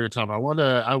bit more of your time. I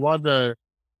wanted to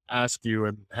ask you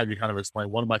and have you kind of explain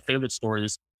one of my favorite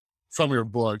stories from your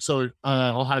book. So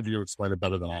I'll have you explain it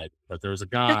better than I do. But there's a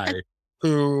guy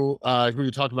who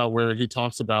you talk about where he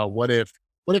talks about what if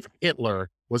Hitler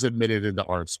was admitted into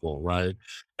art school, right?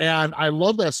 And I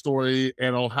love that story,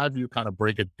 and I'll have you kind of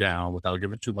break it down without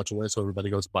giving too much away, so everybody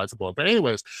goes and buys the book. But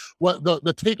anyways, what the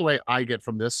takeaway I get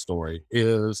from this story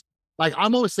is like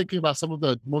I'm always thinking about some of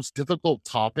the most difficult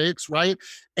topics, right?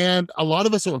 And a lot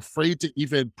of us are afraid to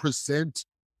even present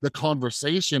the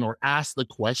conversation or ask the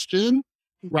question,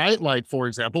 right? Like, for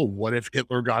example, what if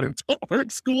Hitler got into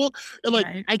art school? And like,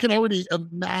 Right. I can already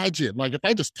imagine, like, if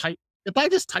I just type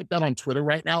that on Twitter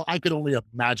right now, I could only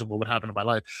imagine what would happen in my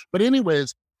life. But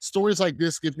anyways, stories like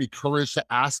this give me courage to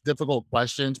ask difficult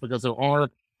questions because there are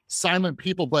silent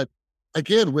people. But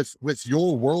again, with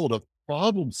your world of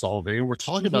problem solving, we're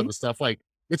talking about Mhm. this stuff like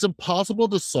it's impossible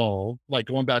to solve, like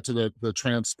going back to the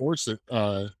trans sports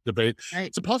debate, Right.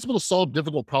 it's impossible to solve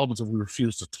difficult problems if we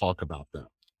refuse to talk about them,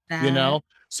 you That know?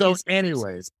 So is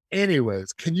anyways,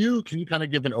 can you kind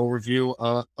of give an overview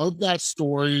of that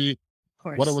story, of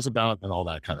what it course. was about, and all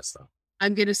that kind of stuff?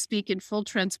 I'm going to speak in full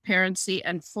transparency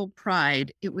and full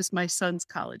pride. It was my son's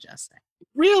college essay.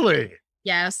 Really?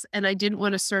 Yes. And I didn't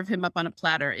want to serve him up on a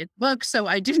platter in book. So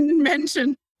I didn't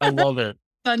mention I love it.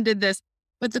 son did this.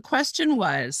 But the question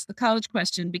was the college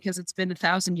question, because it's been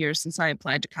 1,000 years since I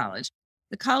applied to college.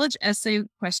 The college essay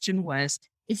question was,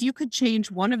 if you could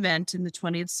change one event in the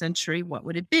 20th century, what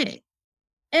would it be?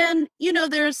 And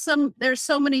there's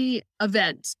so many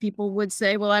events. People would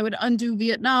say, well, I would undo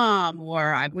Vietnam,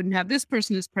 or I wouldn't have this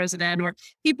person as president, or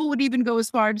people would even go as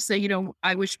far to say,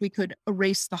 I wish we could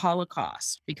erase the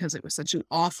Holocaust because it was such an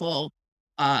awful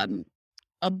um,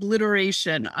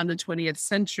 obliteration on the 20th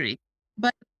century.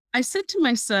 But I said to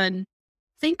my son,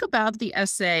 think about the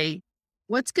essay.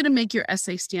 What's going to make your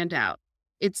essay stand out?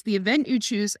 It's the event you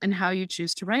choose and how you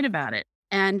choose to write about it.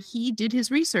 And he did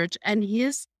his research, and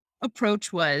his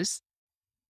approach was,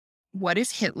 what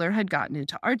if Hitler had gotten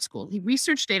into art school? He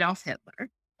researched Adolf Hitler,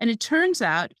 and it turns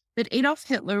out that Adolf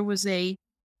Hitler was a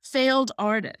failed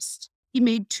artist. He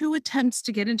made 2 attempts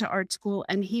to get into art school,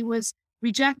 and he was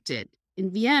rejected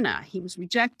in Vienna. He was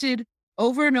rejected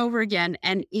over and over again,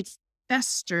 and it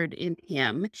festered in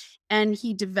him. And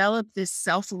he developed this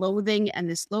self-loathing and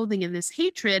this loathing and this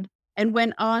hatred, and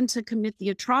went on to commit the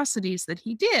atrocities that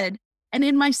he did. And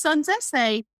in my son's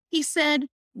essay, he said,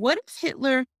 what if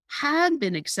Hitler had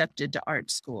been accepted to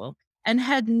art school and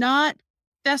had not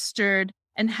festered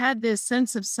and had this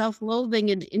sense of self-loathing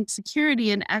and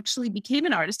insecurity and actually became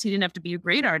an artist. He didn't have to be a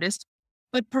great artist,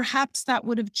 but perhaps that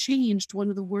would have changed one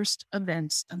of the worst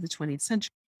events of the 20th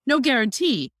century. No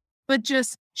guarantee, but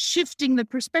just shifting the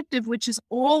perspective, which is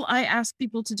all I ask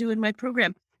people to do in my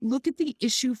program. Look at the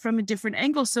issue from a different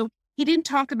angle. So he didn't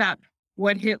talk about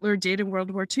what Hitler did in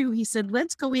World War II. He said,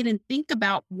 let's go in and think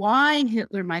about why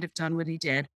Hitler might have done what he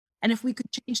did. And if we could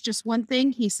change just one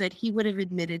thing, he said he would have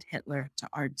admitted Hitler to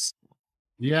art school.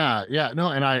 Yeah, yeah, no,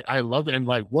 and I love it, and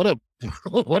like, what a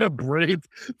what a brave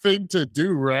thing to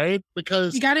do, right? He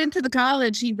Because got into the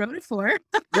college he wrote it for.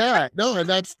 yeah, no, and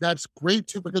that's great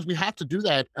too, because we have to do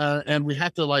that, and we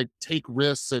have to like take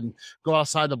risks and go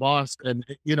outside the box, and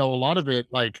a lot of it,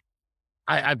 like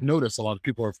I've noticed a lot of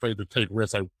people are afraid to take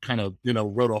risks. I kind of,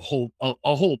 wrote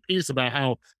a whole piece about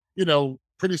how,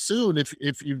 pretty soon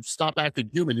if you stop acting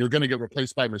human, you're going to get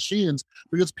replaced by machines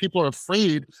because people are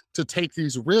afraid to take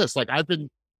these risks. Like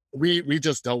we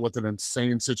just dealt with an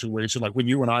insane situation. Like when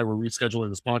you and I were rescheduling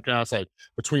this podcast, like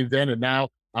between then and now,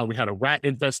 we had a rat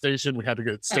infestation. We had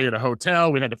to stay at a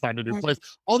hotel. We had to find a new place.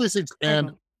 All these things,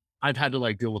 and I've had to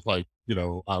like deal with like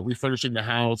refurbishing the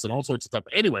house and all sorts of stuff.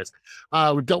 Anyways,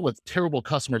 we've dealt with terrible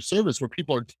customer service where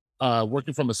people are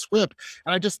working from a script,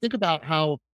 and I just think about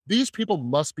how these people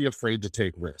must be afraid to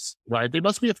take risks, right? They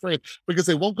must be afraid because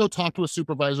they won't go talk to a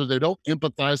supervisor. They don't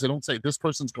empathize. They don't say this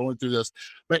person's going through this.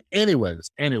 But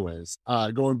anyways,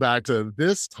 going back to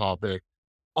this topic,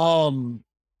 um,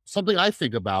 something I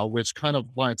think about, which kind of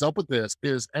lines up with this,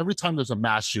 is every time there's a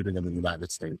mass shooting in the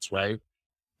United States, right?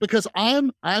 Because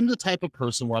I'm the type of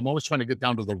person where I'm always trying to get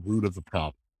down to the root of the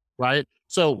problem, right?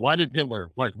 So why did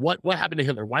Hitler, like what happened to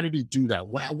Hitler? Why did he do that?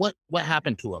 What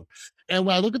happened to him? And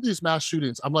when I look at these mass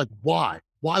shootings, I'm like, why?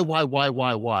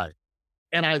 Why?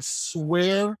 And I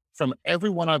swear from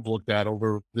everyone I've looked at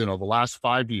over, the last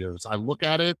 5 years, I look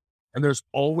at it and there's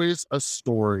always a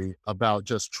story about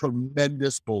just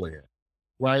tremendous bullying,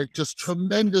 right? Just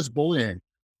tremendous bullying.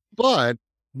 But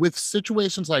with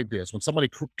situations like this, when somebody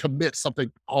commits something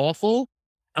awful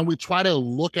and we try to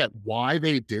look at why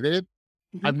they did it,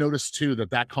 Mhm. I've noticed too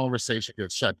that conversation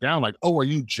gets shut down. Like, oh, are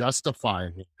you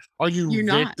justifying it? Are you You're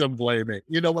not. victim blaming?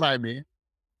 You know what I mean?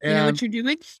 You know what And you're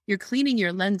doing? You're cleaning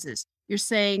your lenses. You're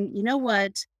saying, you know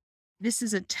what? This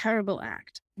is a terrible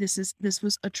act. This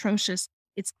was atrocious.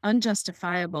 It's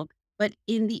unjustifiable. But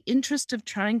in the interest of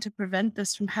trying to prevent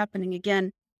this from happening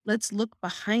again, let's look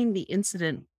behind the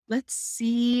incident. Let's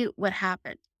see what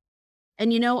happened.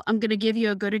 And I'm going to give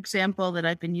you a good example that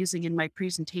I've been using in my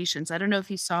presentations. I don't know if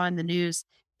you saw in the news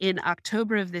in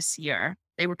October of this year,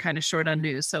 they were kind of short on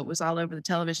news, so it was all over the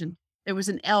television. There was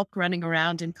an elk running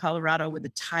around in Colorado with a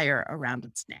tire around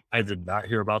its neck. I did not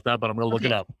hear about that, but I'm going to look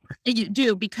it Okay. up. And you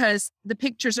do, because the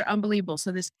pictures are unbelievable.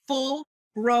 So this full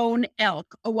grown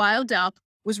elk, a wild elk,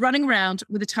 was running around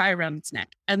with a tire around its neck.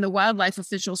 And the wildlife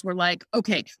officials were like,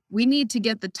 okay, we need to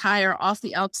get the tire off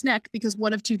the elk's neck because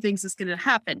one of two things is going to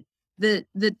happen.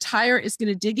 The tire is going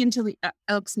to dig into the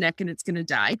elk's neck and it's going to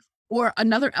die, or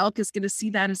another elk is going to see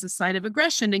that as a sign of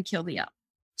aggression and kill the elk.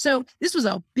 So this was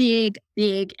a big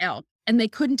elk, and they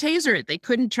couldn't taser it. They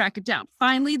couldn't track it down.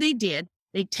 Finally, they did.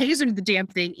 They tasered the damn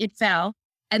thing. It fell,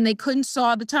 and they couldn't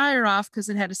saw the tire off because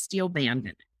it had a steel band in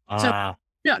it. So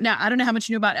no, now I don't know how much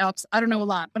you know about elks. I don't know a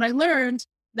lot, but I learned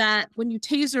that when you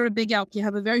taser a big elk, you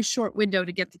have a very short window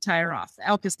to get the tire off. The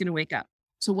elk is going to wake up.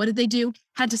 So what did they do?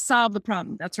 Had to solve the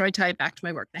problem. That's where I tie it back to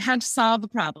my work. They had to solve the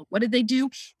problem. What did they do?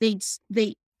 They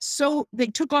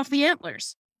took off the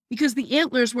antlers because the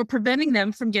antlers were preventing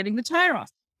them from getting the tire off.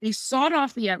 They sawed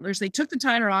off the antlers. They took the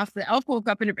tire off. The elk woke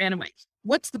up and it ran away.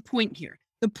 What's the point here?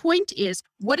 The point is,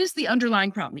 what is the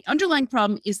underlying problem? The underlying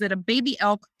problem is that a baby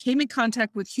elk came in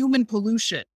contact with human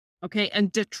pollution, okay,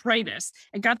 and detritus,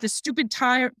 and got this stupid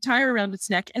tire around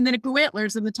its neck, and then it grew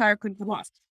antlers and the tire couldn't come off.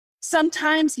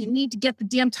 Sometimes you need to get the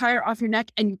damn tire off your neck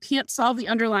and you can't solve the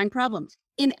underlying problem.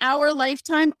 In our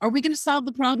lifetime, are we going to solve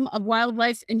the problem of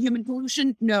wildlife and human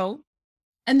pollution? No.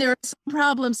 And there are some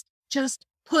problems, just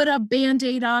put a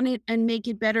Band-Aid on it and make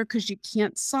it better because you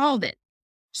can't solve it.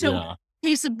 So in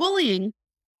case of bullying,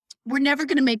 we're never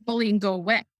going to make bullying go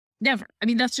away. Never. I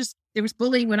mean, that's just, there was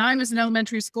bullying when I was in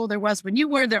elementary school. There was when you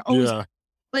were, there always. Yeah.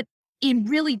 But in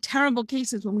really terrible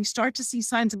cases, when we start to see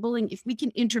signs of bullying, if we can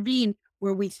intervene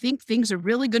where we think things are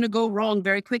really going to go wrong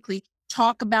very quickly,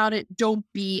 talk about it. Don't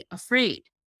be afraid.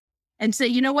 And say,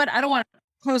 you know what? I don't want to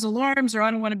close alarms or I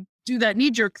don't want to do that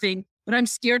knee-jerk thing, but I'm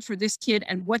scared for this kid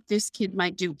and what this kid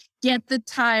might do. Get the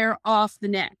tire off the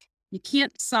neck. You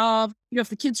can't solve, if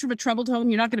the kid's from a troubled home,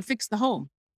 you're not going to fix the home.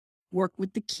 Work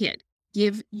with the kid.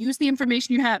 use the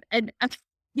information you have. And,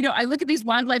 I look at these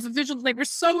wildlife officials, they were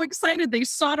so excited. They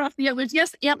sawed off the antlers.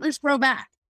 Yes, the antlers grow back.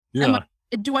 Am Yeah.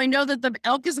 do I know that the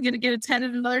elk isn't going to get its head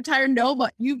in another tire? No,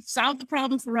 but you've solved the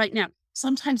problem for right now.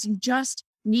 Sometimes you just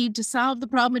need to solve the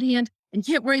problem at hand and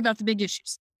you can't worry about the big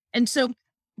issues. And so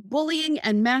bullying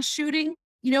and mass shooting,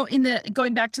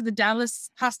 going back to the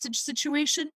Dallas hostage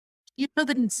situation, you know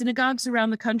that in synagogues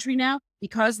around the country now,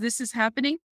 because this is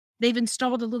happening, they've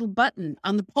installed a little button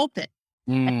on the pulpit.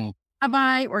 Mm.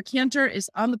 Rabbi or cantor is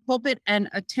on the pulpit and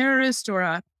a terrorist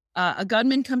or a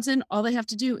gunman comes in, all they have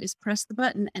to do is press the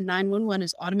button and 911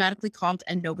 is automatically called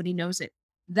and nobody knows it.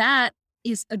 That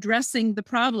is addressing the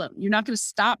problem. You're not going to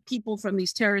stop people from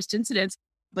these terrorist incidents,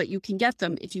 but you can get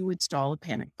them if you install a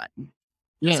panic button.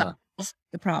 Yeah. Solve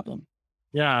the problem.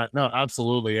 Yeah, no,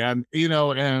 absolutely. And,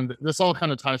 and this all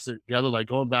kind of ties together, like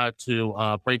going back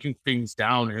to breaking things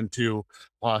down into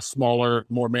smaller,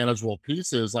 more manageable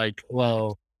pieces. Like,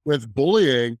 well, with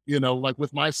bullying, like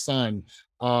with my son,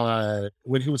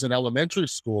 when he was in elementary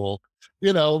school,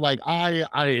 like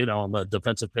I'm a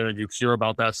defensive parent. You hear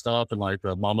about that stuff and like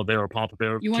the mama bear or papa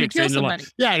bear You want to kicks kill in. You're like,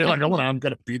 somebody. yeah, you're like, oh, I'm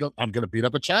gonna beat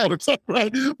up a child or something,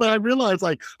 right? But I realized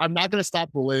like I'm not gonna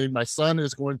stop bullying. My son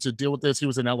is going to deal with this. He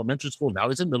was in elementary school, now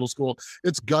he's in middle school.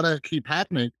 It's gonna keep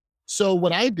happening. So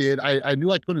what I did, I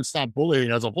knew I couldn't stop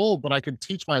bullying as a whole, but I could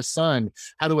teach my son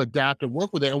how to adapt and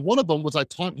work with it. And one of them was I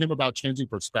taught him about changing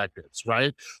perspectives,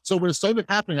 right? So when it started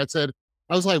happening, I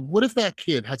was like, what if that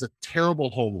kid has a terrible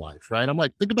home life, right? I'm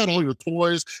like, think about all your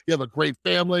toys. You have a great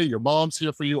family. Your mom's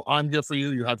here for you. I'm here for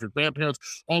you. You have your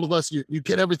grandparents. All of us, you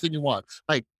get everything you want.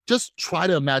 Like, just try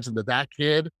to imagine that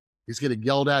kid is getting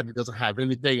yelled at. He doesn't have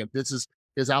anything. And this is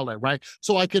his outlet, right?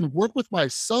 So I can work with my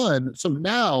son. So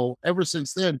now, ever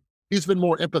since then, he's been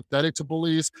more empathetic to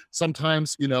bullies.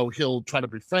 Sometimes, he'll try to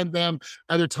befriend them.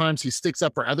 Other times he sticks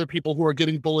up for other people who are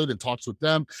getting bullied and talks with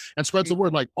them and spreads the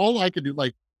word. Like all I can do,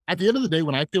 like at the end of the day,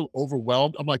 when I feel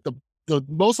overwhelmed, I'm like the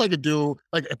most I could do,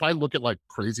 like if I look at like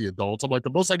crazy adults, I'm like, the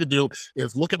most I could do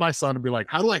is look at my son and be like,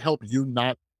 how do I help you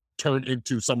not turn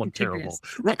into someone terrible?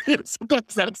 Right.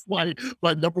 Sometimes that's my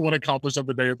number one accomplishment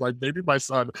of the day is like, maybe my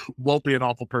son won't be an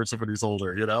awful person when he's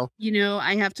older,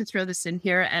 I have to throw this in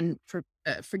here and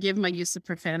forgive my use of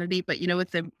profanity, but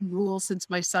what the rule since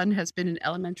my son has been in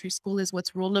elementary school is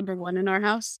what's rule number one in our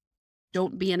house?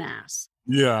 Don't be an ass.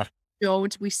 Yeah.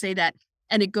 Don't we say that?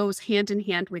 And it goes hand in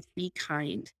hand with be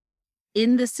kind.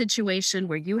 In the situation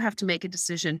where you have to make a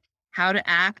decision how to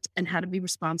act and how to be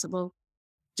responsible,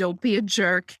 don't be a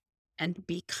jerk and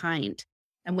be kind.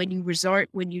 And when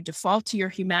you default to your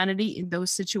humanity in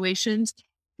those situations,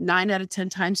 9 out of 10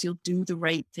 times you'll do the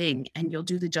right thing and you'll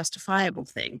do the justifiable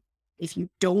thing. If you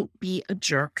don't be a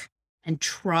jerk and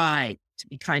try to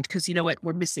be kind, because you know what?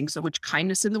 We're missing so much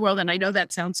kindness in the world. And I know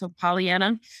that sounds so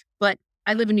Pollyanna, but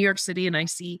I live in New York City and I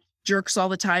see jerks all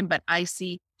the time, but I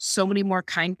see so many more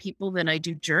kind people than I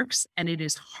do jerks. And it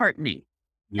is heartening.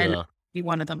 Yeah. And be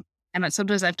one of them. And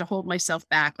sometimes I have to hold myself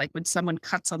back, like when someone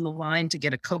cuts on the line to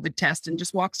get a COVID test and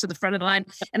just walks to the front of the line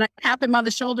and I tap him on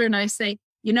the shoulder and I say,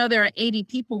 there are 80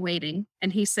 people waiting.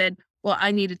 And he said, well,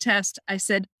 I need a test. I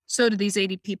said, so do these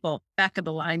 80 people. Back of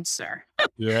the line, sir.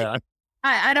 Yeah.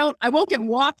 I won't get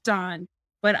walked on,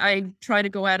 but I try to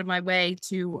go out of my way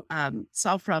to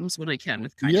solve problems when I can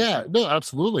with kindness. Yeah, no,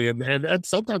 absolutely. And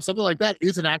sometimes something like that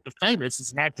is an act of kindness.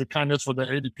 It's an act of kindness for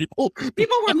the 80 people.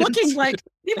 People were looking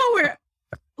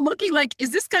like,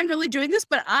 is this guy really doing this?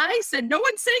 But I said, no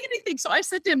one's saying anything. So I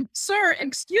said to him, sir,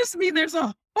 excuse me, there's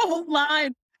a whole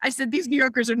line. I said, these New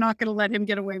Yorkers are not going to let him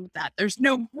get away with that. There's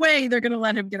no way they're going to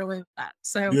let him get away with that.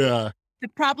 So yeah, the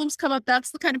problems come up.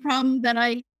 That's the kind of problem that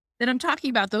I'm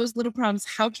talking about. Those little problems.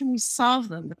 How can we solve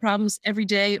them? The problems every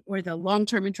day or the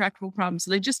long-term intractable problems.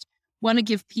 And I just want to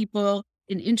give people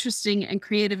an interesting and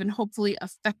creative and hopefully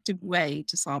effective way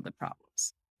to solve the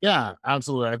problems. yeah,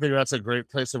 absolutely. I think that's a great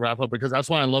place to wrap up because that's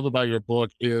what I love about your book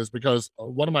is because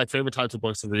one of my favorite types of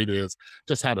books to read is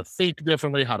just how to think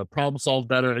differently, how to problem solve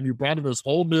better. And you brought in this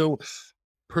whole new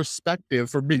perspective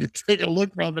for me to take a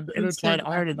look from and intertwine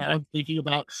art. And now I'm thinking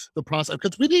about the process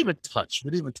because we didn't even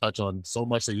touch on so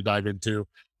much that you dive into.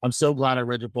 I'm so glad I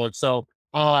read your book. So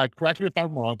correct me if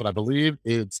I'm wrong, but I believe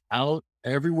it's out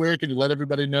everywhere. Can you let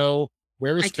everybody know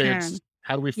where is Fixed?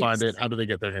 How do we find it? How do they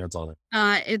get their hands on it?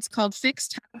 It's called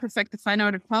Fixed, How to Perfect the Fine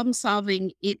Art of Problem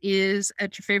Solving. It is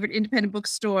at your favorite independent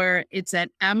bookstore. It's at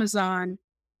Amazon.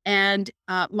 And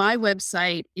my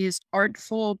website is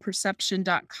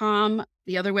artfulperception.com.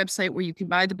 The other website where you can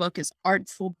buy the book is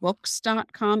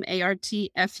artfulbooks.com,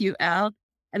 ARTFUL.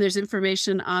 And there's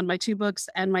information on my 2 books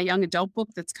and my young adult book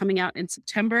that's coming out in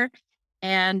September.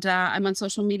 And I'm on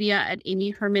social media at Amy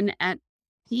Herman at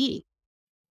P.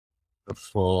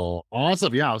 Beautiful.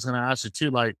 Awesome. Yeah, I was gonna ask you too,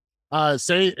 like,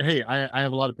 say, hey, I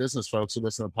have a lot of business folks who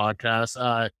listen to the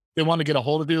podcast. They want to get a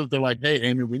hold of you. They're like, hey,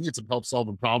 Amy, we need some help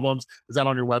solving problems. Is that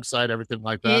on your website? Everything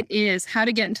like that? It is. How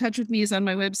to get in touch with me is on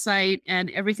my website, and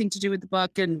everything to do with the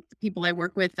book and the people I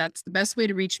work with. That's the best way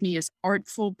to reach me is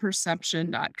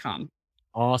artfulperception.com.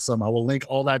 Awesome. I will link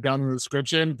all that down in the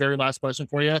description. Very last question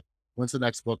for you. When's the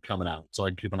next book coming out? So I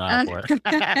can keep an eye out Uh, for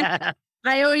it.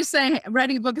 I always say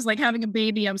writing a book is like having a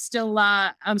baby. I'm still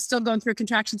going through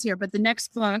contractions here, but the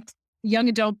next book, the young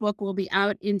adult book, will be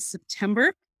out in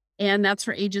September. And that's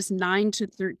for ages 9 to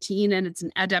 13. And it's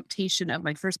an adaptation of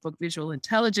my first book, Visual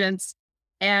Intelligence.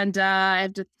 And I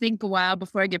have to think a while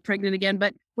before I get pregnant again.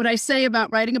 But what I say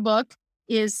about writing a book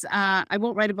is I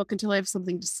won't write a book until I have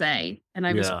something to say. And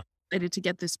I was Yeah. excited to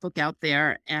get this book out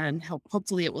there and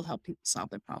hopefully it will help people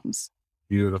solve their problems.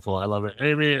 Beautiful. I love it.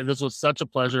 Amy, this was such a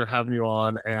pleasure having you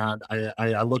on. And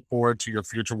I look forward to your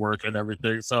future work and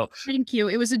everything. So Thank you.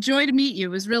 It was a joy to meet you.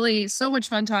 It was really so much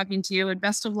fun talking to you, and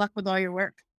best of luck with all your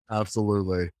work.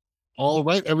 absolutely. All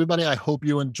right, everybody. I hope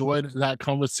you enjoyed that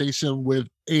conversation with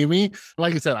Amy.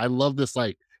 Like I said, I love this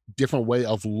like different way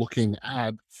of looking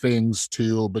at things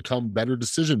to become better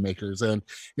decision makers. And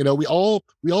we all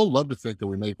love to think that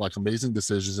we make like amazing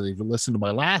decisions. And even listen to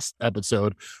my last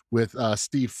episode with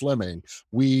Steve Fleming.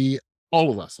 We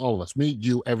all of us, me,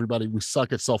 you, everybody, we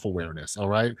suck at self-awareness. All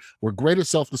right. We're great at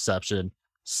self-deception,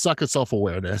 suck at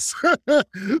self-awareness.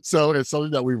 So it's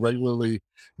something that we regularly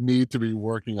need to be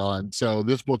working on. So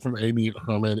this book from Amy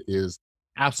Herman is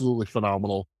absolutely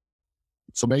phenomenal.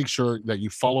 So make sure that you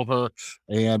follow her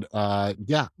and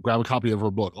yeah, grab a copy of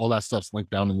her book. All that stuff's linked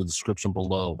down in the description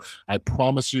below. I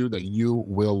promise you that you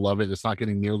will love it. It's not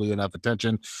getting nearly enough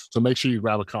attention. So make sure you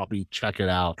grab a copy, check it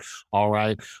out. All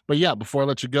right. But yeah, before I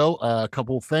let you go, a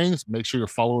couple of things. Make sure you're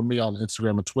following me on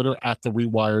Instagram and Twitter at The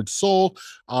Rewired Soul.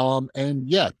 And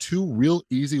yeah, two real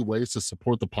easy ways to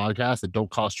support the podcast that don't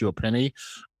cost you a penny.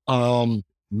 um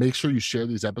Make sure you share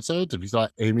these episodes. If you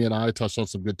thought Amy and I touched on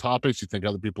some good topics, you think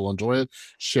other people enjoy it,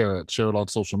 share it on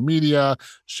social media,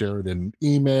 share it in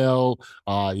email,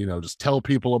 just tell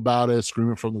people about it,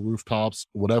 scream it from the rooftops,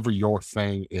 whatever your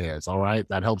thing is. All right,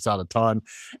 that helps out a ton.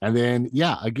 And then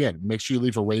yeah, again, make sure you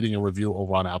leave a rating and review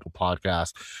over on Apple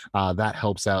Podcasts. That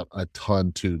helps out a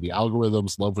ton too. The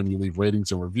algorithms love when you leave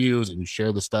ratings and reviews and you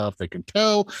share the stuff. They can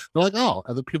tell, they're like, oh,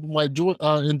 other people might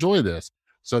enjoy this.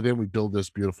 So then we build this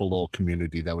beautiful little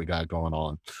community that we got going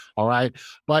on. All right.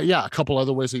 But yeah, a couple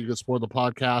other ways that you can support the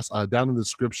podcast. Down in the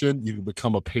description, you can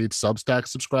become a paid Substack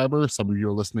subscriber. Some of you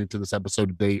are listening to this episode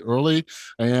a day early.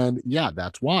 And yeah,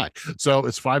 that's why. So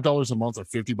it's $5 a month or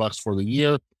 $50 for the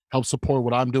year. Help support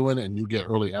what I'm doing, and you get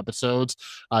early episodes.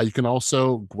 You can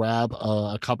also grab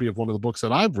a copy of one of the books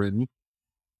that I've written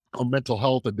on mental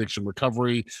health, addiction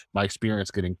recovery, my experience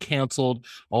getting canceled.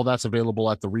 All that's available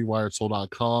at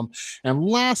therewiredsoul.com. And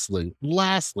lastly,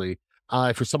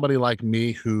 if you're somebody like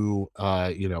me who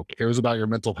cares about your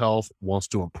mental health, wants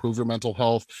to improve your mental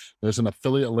health, there's an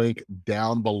affiliate link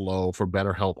down below for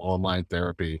BetterHelp online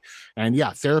therapy. And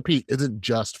yeah, therapy isn't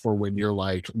just for when you're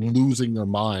like losing your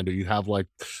mind or you have like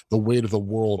the weight of the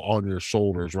world on your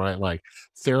shoulders, right? Like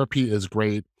therapy is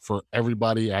great for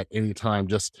everybody at any time.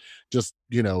 Just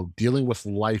dealing with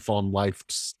life on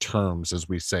life's terms, as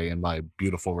we say in my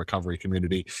beautiful recovery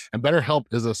community. And BetterHelp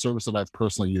is a service that I've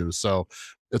personally used. So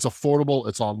it's affordable,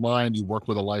 it's online, you work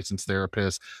with a licensed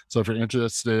therapist. So if you're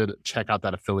interested, check out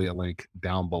that affiliate link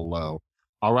down below.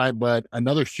 All right, but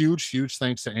another huge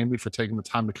thanks to Amy for taking the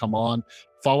time to come on.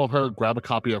 Follow her, grab a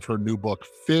copy of her new book,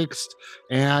 Fixed.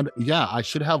 And yeah, I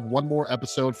should have one more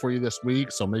episode for you this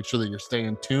week. So make sure that you're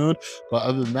staying tuned. But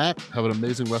other than that, have an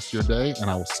amazing rest of your day,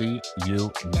 and I will see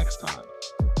you next time.